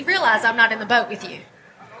and said, you realize I'm not in the boat with you.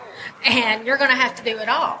 And you're going to have to do it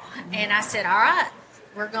all. And I said, all right,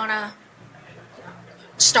 we're going to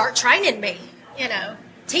start training me,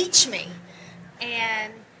 teach me.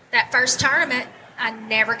 And that first tournament, I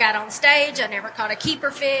never got on stage. I never caught a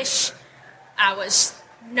keeper fish. I was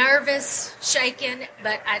nervous, shaking,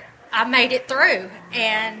 but I made it through.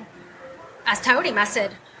 And I told him, I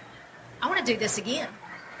said, I want to do this again.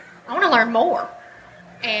 I want to learn more.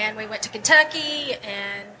 And we went to Kentucky,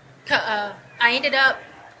 and I ended up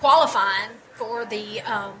qualifying for the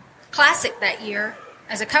Classic that year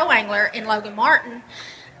as a co-angler in Logan Martin,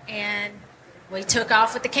 and we took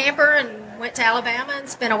off with the camper and went to Alabama and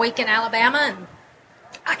spent a week in Alabama, and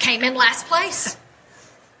I came in last place.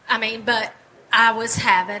 But I was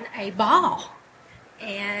having a ball.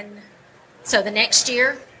 And so the next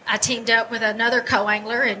year I teamed up with another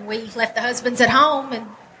co-angler, and we left the husbands at home and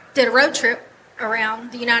did a road trip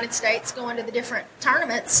around the United States going to the different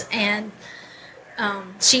tournaments, and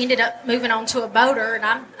she ended up moving on to a boater, and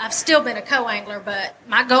I've still been a co-angler, but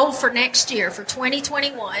my goal for next year, for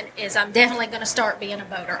 2021, is I'm definitely going to start being a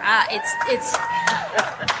boater.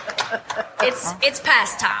 It's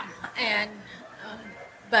past time, and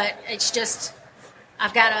but it's just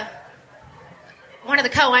I've got one of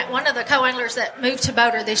the co-anglers that moved to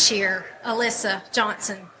boater this year, Alyssa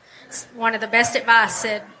Johnson. One of the best advice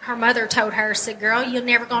said her mother told her, said, "Girl, you're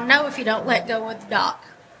never going to know if you don't let go of the dock."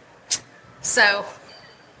 So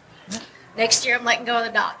next year I'm letting go of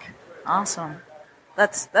the dock. Awesome.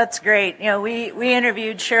 That's great. We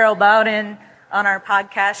interviewed Cheryl Bowden on our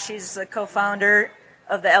podcast. She's the co-founder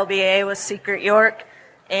of the LBA with Secret York,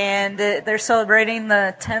 and they're celebrating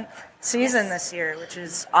the 10th season this year, which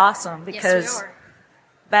is awesome because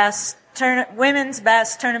women's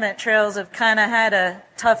bass tournament trails have kind of had a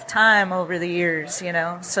tough time over the years,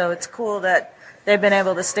 so it's cool that they've been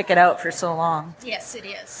able to stick it out for so long. Yes, it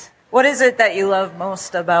is. What is it that you love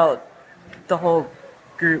most about the whole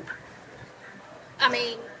group?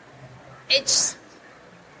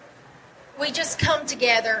 We just come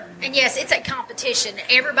together, and yes, it's a competition.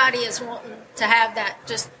 Everybody is wanting to have that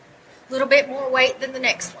just a little bit more weight than the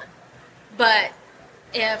next one. But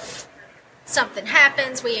if something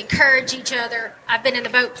happens, we encourage each other. I've been in the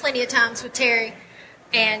boat plenty of times with Terry,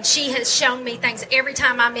 and she has shown me things. Every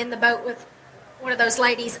time I'm in the boat with one of those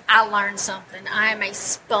ladies, I learn something. I am a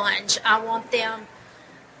sponge. I want them,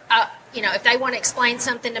 if they want to explain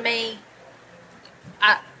something to me,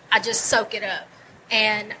 I just soak it up.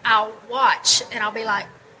 And I'll watch, and I'll be like,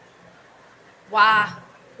 why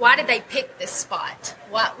did they pick this spot?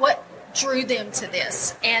 What drew them to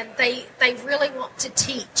this? And they really want to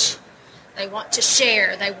teach. They want to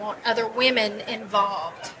share. They want other women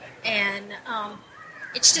involved. And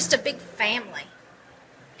it's just a big family.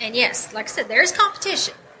 And yes, like I said, there's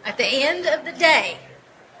competition. At the end of the day,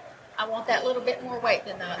 I want that little bit more weight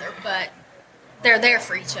than the other, but they're there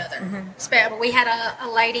for each other. Mm-hmm. We had a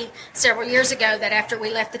lady several years ago that after we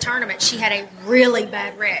left the tournament, she had a really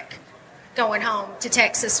bad wreck going home to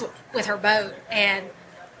Texas with her boat, and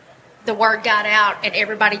the word got out, and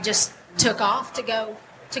everybody just took off to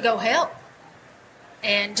go help.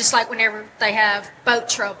 And just like whenever they have boat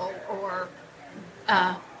trouble or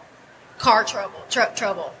car trouble, truck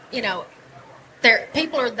trouble. You know,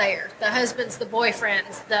 people are there. The husbands, the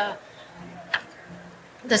boyfriends, the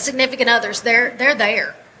significant others. They're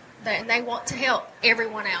there, and they want to help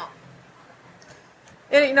everyone out.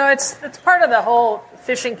 And, you know, it's part of the whole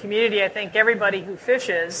fishing community. I think everybody who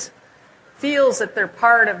fishes feels that they're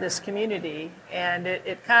part of this community, and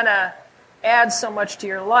it kind of adds so much to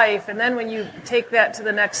your life. And then when you take that to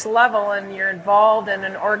the next level and you're involved in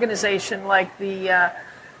an organization like the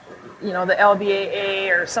LBAA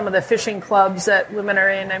or some of the fishing clubs that women are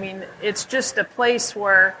in, I mean, it's just a place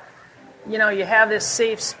where, you know, you have this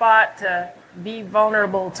safe spot to be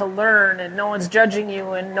vulnerable, to learn, and no one's judging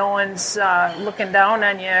you and no one's looking down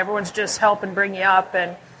on you. Everyone's just helping bring you up.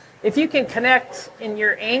 And if you can connect in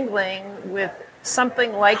your angling with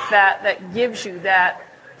something like that gives you that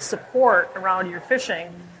support around your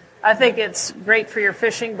fishing, I think it's great for your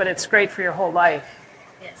fishing, but it's great for your whole life.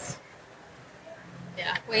 Yes.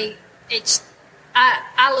 Yeah,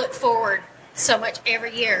 I look forward so much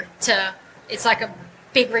every year to, it's like a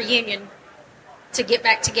big reunion to get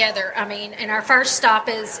back together. I mean, and our first stop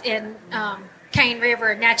is in Cane River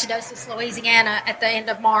in Natchitoches, Louisiana at the end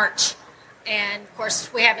of March. And, of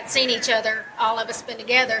course, we haven't seen each other, all of us been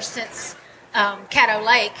together since Caddo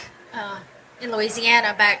Lake in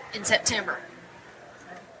Louisiana back in September.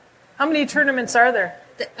 How many tournaments are there?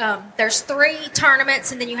 There's 3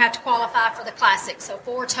 tournaments, and then you have to qualify for the Classic, so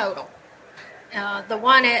 4 total. The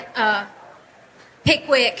one at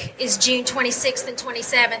Pickwick is June 26th and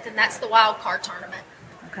 27th, and that's the wild card tournament.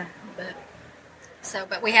 Okay.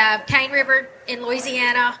 But we have Cane River in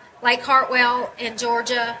Louisiana, Lake Hartwell in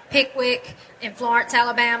Georgia, Pickwick in Florence,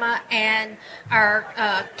 Alabama, and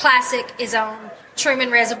our Classic is on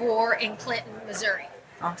Truman Reservoir in Clinton, Missouri.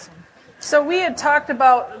 Awesome. So we had talked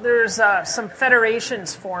about there's some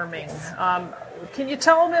federations forming. Can you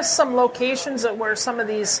tell us some locations where some of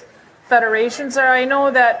these federations are? I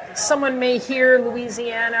know that someone may hear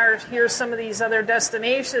Louisiana or hear some of these other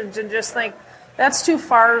destinations and just think, that's too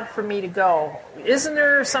far for me to go. Isn't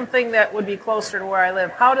there something that would be closer to where I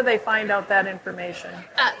live? How do they find out that information?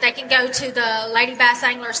 They can go to the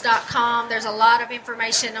ladybassanglers.com. There's a lot of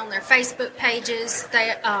information on their Facebook pages.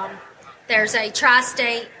 There's a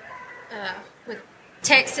tri-state with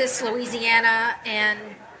Texas, Louisiana, and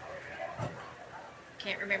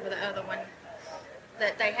can't remember the other one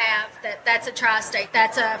that they have. That's a tri-state.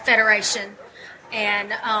 That's a federation.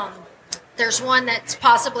 And there's one that's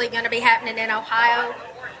possibly going to be happening in Ohio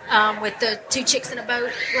with the Two Chicks in a Boat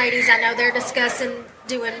ladies. I know they're discussing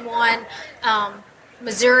doing one.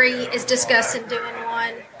 Missouri is discussing doing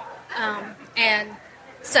one. And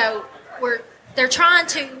so they're trying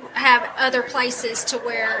to have other places to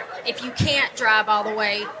where if you can't drive all the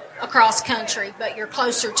way across country, but you're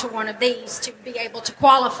closer to one of these, to be able to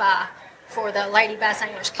qualify for the Lady Bass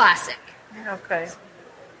Anglers Classic. Okay.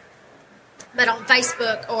 But on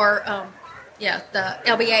Facebook or, the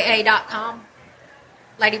LBAA.com,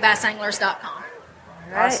 ladybassanglers.com.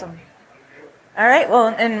 All right. Awesome. All right. Well,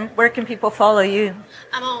 and where can people follow you?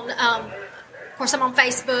 I'm on, of course, I'm on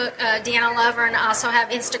Facebook, Deanna Lover, and I also have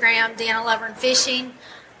Instagram, Deanna Lover and Fishing.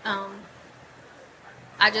 I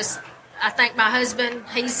thank my husband.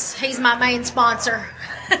 He's my main sponsor.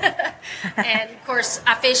 And, of course,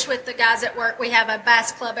 I fish with the guys at work. We have a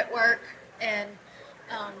bass club at work, and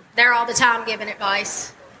they're all the time giving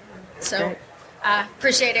advice. So Great. I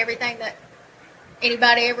appreciate everything that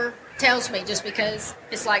anybody ever tells me, just because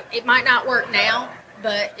it's like it might not work now,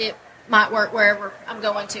 but it might work wherever I'm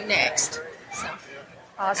going to next. So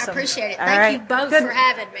Awesome. I appreciate it. All Thank right. you both Good. for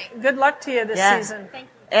having me. Good luck to you this season. Thank you.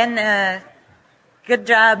 And good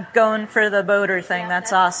job going for the boater thing. Yeah,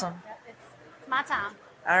 That's awesome. It's my time.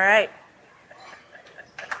 All right.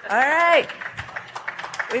 All right.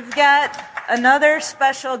 We've got another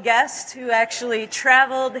special guest who actually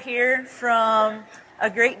traveled here from a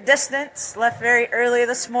great distance, left very early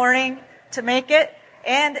this morning to make it,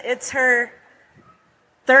 and it's her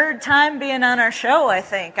 3rd time being on our show, I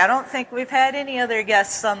think. I don't think we've had any other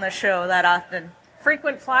guests on the show that often.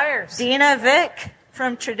 Frequent flyers. Dina Vick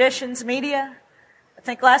from Traditions Media. I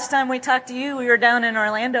think last time we talked to you, we were down in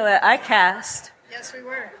Orlando at ICAST. Yes, we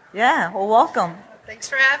were. Yeah, well, welcome. Thanks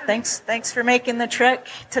for having me. Thanks for making the trek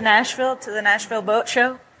to Nashville, to the Nashville Boat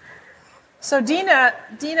Show. So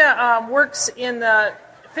Dina works in the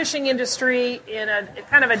fishing industry in a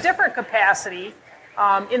kind of a different capacity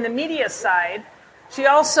in the media side. She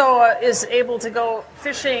also is able to go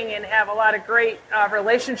fishing and have a lot of great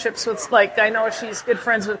relationships with, like, I know she's good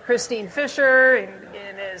friends with Christine Fisher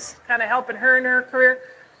and is kind of helping her in her career.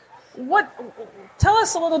 Tell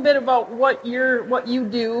us a little bit about what you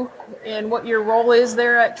do and what your role is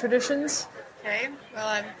there at Traditions. Okay.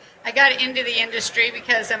 Well, I got into the industry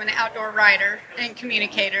because I'm an outdoor writer and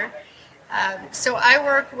communicator. So I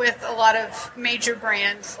work with a lot of major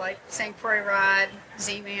brands like Sanctuary Rod,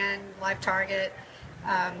 Z-Man, Live Target.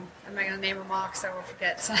 I'm not going to name them all because I will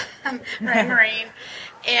forget some. Right, Marine.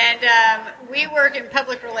 And we work in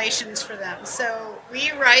public relations for them. So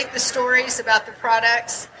we write the stories about the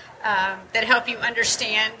products that help you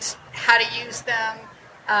understand how to use them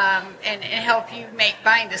and help you make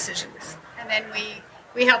buying decisions. And then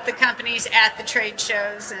we help the companies at the trade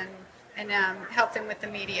shows and help them with the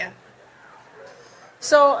media.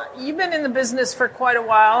 So you've been in the business for quite a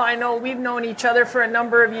while. I know we've known each other for a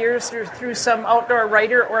number of years through some outdoor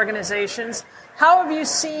writer organizations. How have you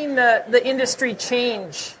seen the industry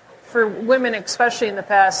change for women, especially in the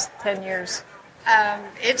past 10 years?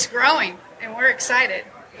 It's growing, and we're excited.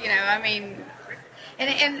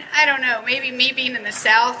 And I don't know, maybe me being in the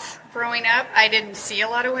South growing up, I didn't see a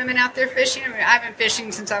lot of women out there fishing. I've been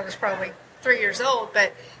fishing since I was probably 3 years old,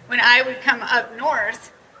 but when I would come up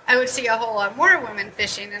north, I would see a whole lot more women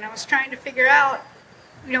fishing, and I was trying to figure out,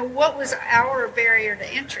 what was our barrier to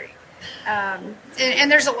entry.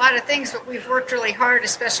 And there's a lot of things, but we've worked really hard,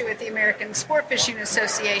 especially with the American Sport Fishing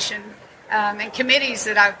Association and committees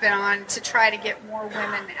that I've been on to try to get more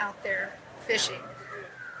women out there fishing.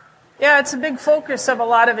 Yeah, it's a big focus of a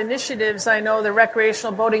lot of initiatives. I know the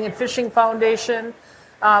Recreational Boating and Fishing Foundation.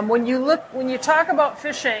 When you talk about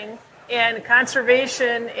fishing and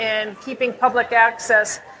conservation and keeping public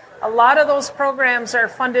access, a lot of those programs are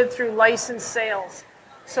funded through license sales.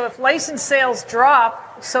 So if license sales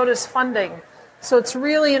drop, so does funding. So it's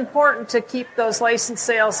really important to keep those license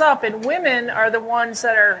sales up, and women are the ones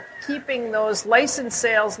that are keeping those license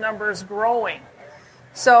sales numbers growing.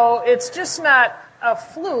 So it's just not a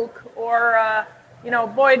fluke or,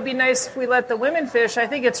 boy, it'd be nice if we let the women fish. I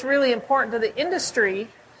think it's really important to the industry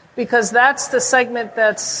because that's the segment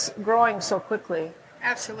that's growing so quickly.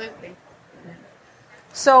 Absolutely.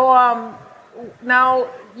 So now,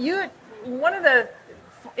 one of the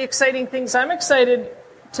exciting things, I'm excited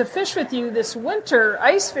to fish with you this winter,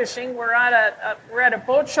 ice fishing. We're at a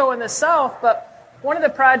boat show in the South, but one of the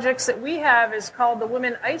projects that we have is called the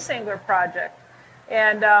Women Ice Angler Project.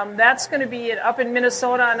 And that's going to be up in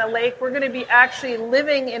Minnesota on a lake. We're going to be actually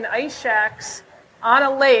living in ice shacks on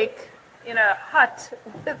a lake in a hut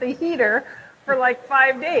with a heater for like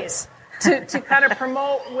 5 days to kind of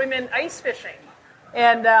promote women ice fishing.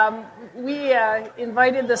 And we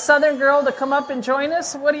invited the Southern girl to come up and join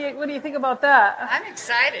us. What do you think about that? I'm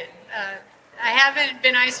excited. I haven't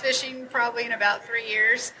been ice fishing probably in about 3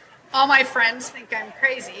 years. All my friends think I'm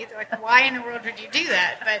crazy. They're like, why in the world would you do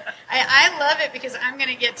that? But I love it because I'm going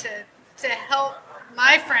to get to help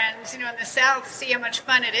my friends, in the South, see how much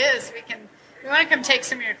fun it is. We want to come take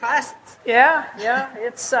some of your classes. Yeah,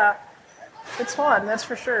 it's fun, that's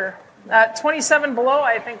for sure. 27 below,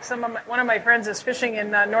 I think one of my friends is fishing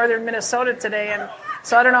in northern Minnesota today, and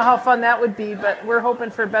so I don't know how fun that would be, but we're hoping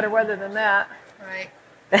for better weather than that. Right.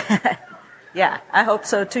 Yeah, I hope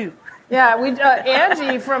so too. Yeah,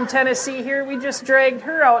 Angie from Tennessee here, we just dragged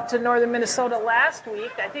her out to northern Minnesota last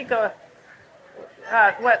week. I think,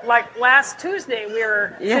 last Tuesday we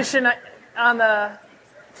were fishing on the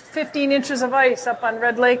 15 inches of ice up on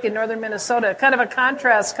Red Lake in northern Minnesota. Kind of a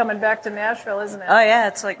contrast coming back to Nashville, isn't it? Oh, yeah,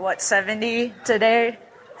 it's 70 today?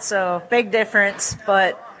 So, big difference,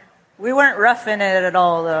 but we weren't roughing it at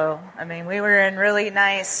all, though. I mean, we were in really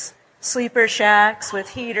nice sleeper shacks with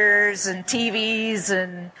heaters and TVs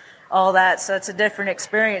and all that, so it's a different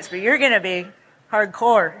experience, but you're going to be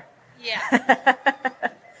hardcore. Yeah.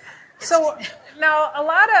 So now a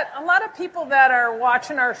lot of people that are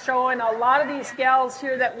watching our show and a lot of these gals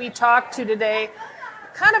here that we talked to today,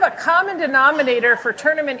 kind of a common denominator for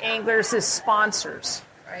tournament anglers is sponsors.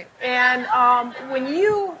 Right. And when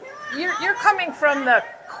you're coming from the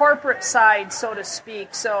corporate side, so to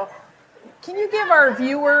speak, so can you give our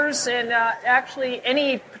viewers and actually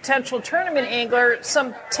any potential tournament angler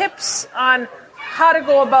some tips on how to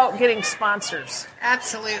go about getting sponsors?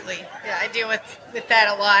 Absolutely. Yeah, I deal with that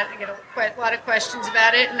a lot. I get a lot of questions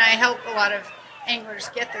about it, and I help a lot of anglers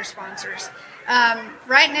get their sponsors.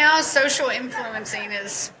 Right now, social influencing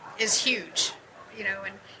is huge,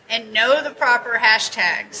 and know the proper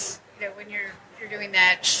hashtags. When you're doing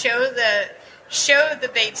that, show the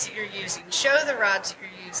baits that you're using, show the rods that you're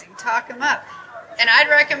using, talk them up. And I'd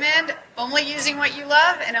recommend only using what you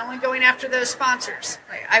love and only going after those sponsors.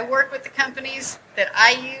 I work with the companies that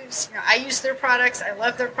I use. I use their products. I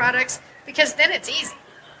love their products because then it's easy,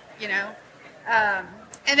 And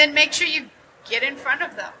then make sure you get in front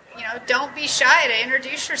of them. Don't be shy to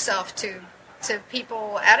introduce yourself to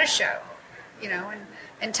people at a show, and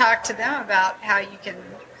and talk to them about how you can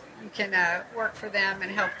work for them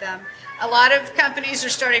and help them. A lot of companies are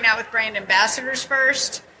starting out with brand ambassadors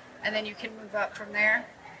first, and then you can move up from there.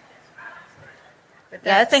 But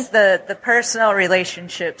I think the personal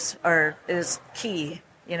relationships is key.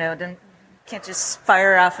 You can't just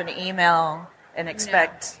fire off an email and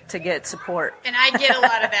expect to get support. And I get a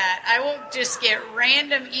lot of that. I will just get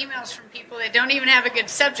random emails from people that don't even have a good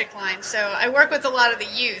subject line. So I work with a lot of the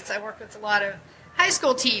youth. I work with a lot of high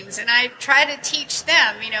school teams, and I try to teach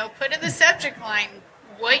them, put in the subject line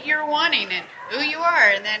what you're wanting and who you are,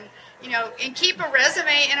 and then, and keep a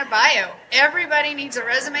resume and a bio. Everybody needs a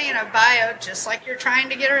resume and a bio, just like you're trying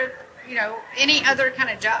to get any other kind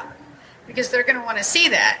of job, because they're going to want to see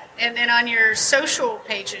that. And then on your social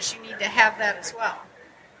pages, you need to have that as well.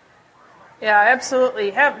 Yeah,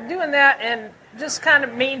 absolutely. Doing that and just kind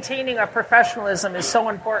of maintaining a professionalism is so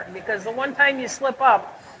important, because the one time you slip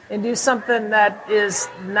up and do something that is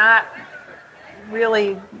not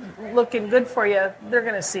really looking good for you, they're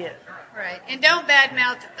going to see it. Right. And don't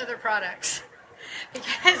badmouth other products.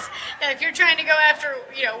 Because if you're trying to go after,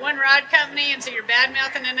 one rod company and so you're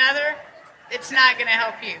badmouthing another, it's not going to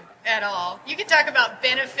help you at all. You can talk about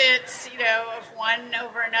benefits, of one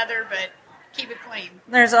over another, but keep it clean.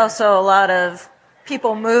 There's also a lot of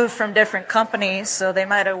people move from different companies, so they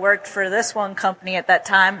might have worked for this one company at that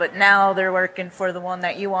time, but now they're working for the one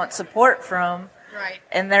that you want support from. Right.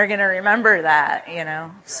 And they're going to remember that,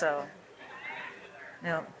 so.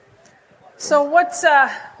 So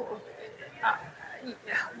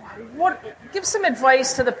give some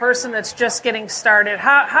advice to the person that's just getting started.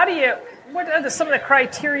 What are some of the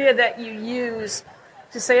criteria that you use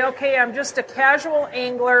to say, okay, I'm just a casual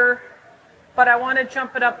angler, but I want to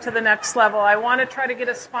jump it up to the next level. I want to try to get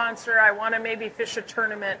a sponsor. I want to maybe fish a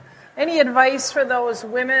tournament. Any advice for those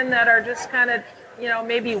women that are just kind of,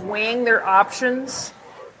 maybe weighing their options?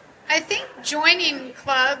 I think joining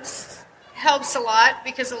clubs helps a lot,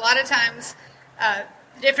 because a lot of times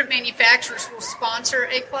different manufacturers will sponsor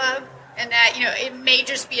a club, and that, it may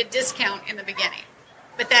just be a discount in the beginning,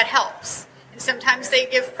 but that helps. And sometimes they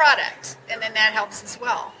give product, and then that helps as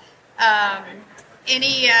well.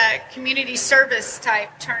 Any community service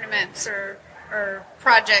type tournaments or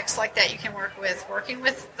projects like that you can working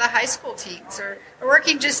with the high school teams, or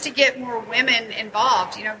working just to get more women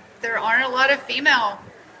involved. There aren't a lot of female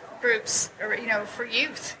groups, or, for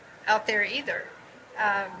youth out there either.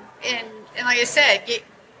 And like I said,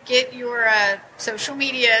 get your social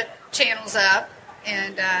media channels up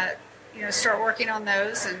and, start working on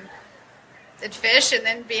those and fish, and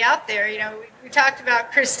then be out there. We talked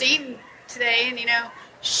about Christine today, and,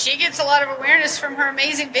 she gets a lot of awareness from her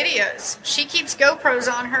amazing videos. She keeps GoPros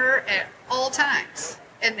on her at all times.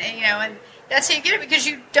 And that's how you get it, because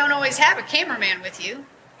you don't always have a cameraman with you.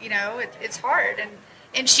 It's hard.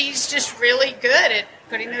 And she's just really good at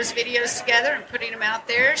putting those videos together and putting them out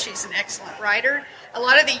there. She's an excellent writer. A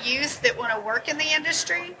lot of the youth that want to work in the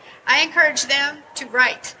industry, I encourage them to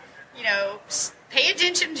write. Pay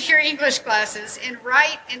attention to your English classes and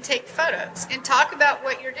write and take photos and talk about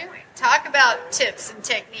what you're doing. Talk about tips and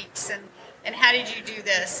techniques and how did you do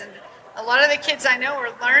this. And a lot of the kids I know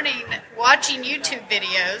are learning watching YouTube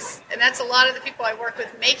videos, and that's a lot of the people I work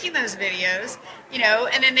with making those videos,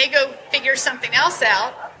 and then they go figure something else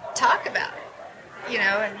out, talk about it,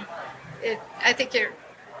 and I think it,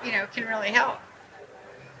 can really help.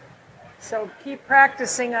 So keep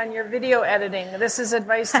practicing on your video editing. This is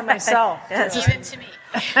advice to myself. Yes. Even to me.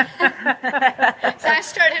 So I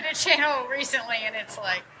started a channel recently, and it's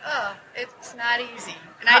like, it's not easy.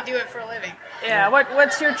 And I do it for a living. Yeah,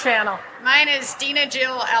 what's your channel? Mine is Dina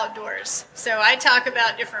Jill Outdoors. So I talk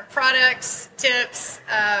about different products, tips,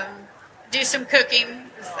 do some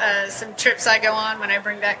cooking, some trips I go on when I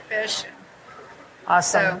bring back fish.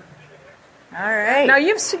 Awesome. All right. Now,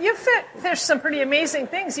 you've fished some pretty amazing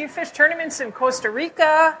things. You fished tournaments in Costa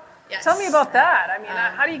Rica. Yes. Tell me about that. I mean,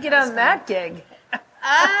 how do you get on that gig?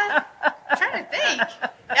 I'm trying to think.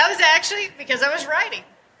 That was actually because I was writing.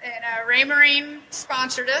 And Ray Marine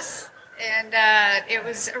sponsored us. And it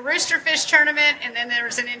was a rooster fish tournament, and then there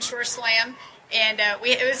was an inshore slam. And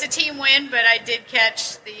it was a team win, but I did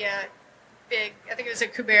catch the big, I think it was a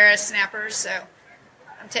Cubera snapper, so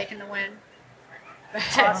I'm taking the win.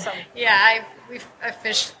 Awesome. Yeah, I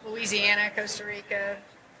fished Louisiana, Costa Rica,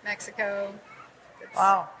 Mexico.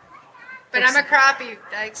 Wow. But I'm a crappie.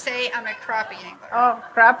 I say I'm a crappie angler. Oh,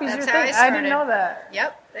 crappie's That's your how thing? I I didn't know that.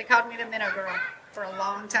 Yep. They called me the minnow girl for a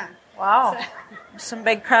long time. Wow. Some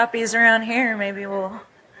big crappies around here. Maybe we'll...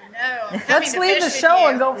 No. Let's leave the show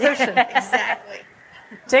and go fishing. Exactly.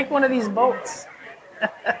 Take one of these boats.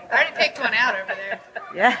 I already picked one out over there.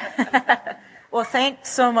 Yeah. Well, thanks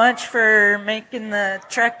so much for making the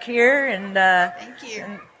trek here, and Thank you.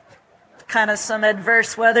 and kind of some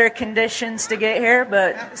adverse weather conditions to get here,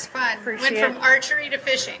 but That was fun. appreciate Went from archery to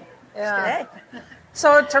fishing. Yeah. Hey.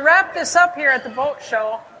 So to wrap this up here at the boat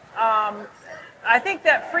show, I think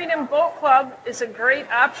that Freedom Boat Club is a great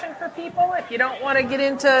option for people. If you don't want to get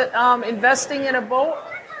into investing in a boat,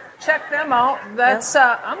 check them out. That's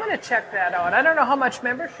I'm going to check that out. I don't know how much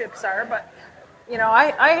memberships are, but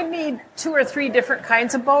I need 2 or 3 different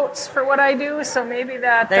kinds of boats for what I do. So maybe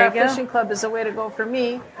that fishing club is a way to go for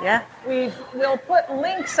me. Yeah. We'll put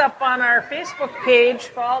links up on our Facebook page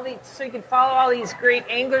so you can follow all these great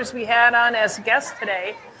anglers we had on as guests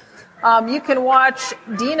today. You can watch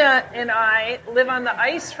Dina and I live on the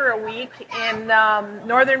ice for a week in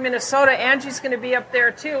northern Minnesota. Angie's going to be up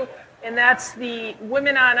there too, and that's the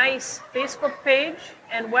Women on Ice Facebook page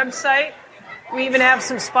and website. We even have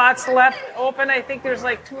some spots left open. I think there's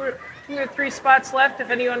like 2 or 3 spots left if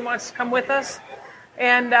anyone wants to come with us.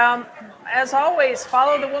 And as always,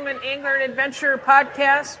 follow the Woman Angler and Adventurer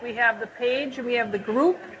podcast. We have the page and we have the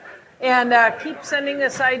group. And keep sending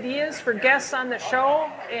us ideas for guests on the show.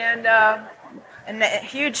 And a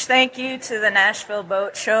huge thank you to the Nashville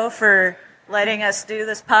Boat Show for letting us do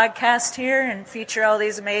this podcast here and feature all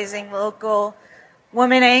these amazing local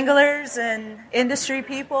women anglers and industry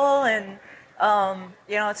people. And,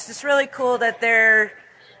 it's just really cool that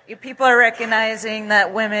people are recognizing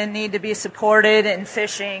that women need to be supported in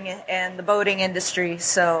fishing and the boating industry.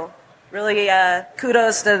 So really,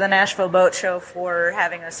 kudos to the Nashville Boat Show for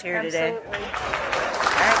having us here today. Absolutely. All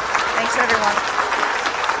right. Thanks, everyone.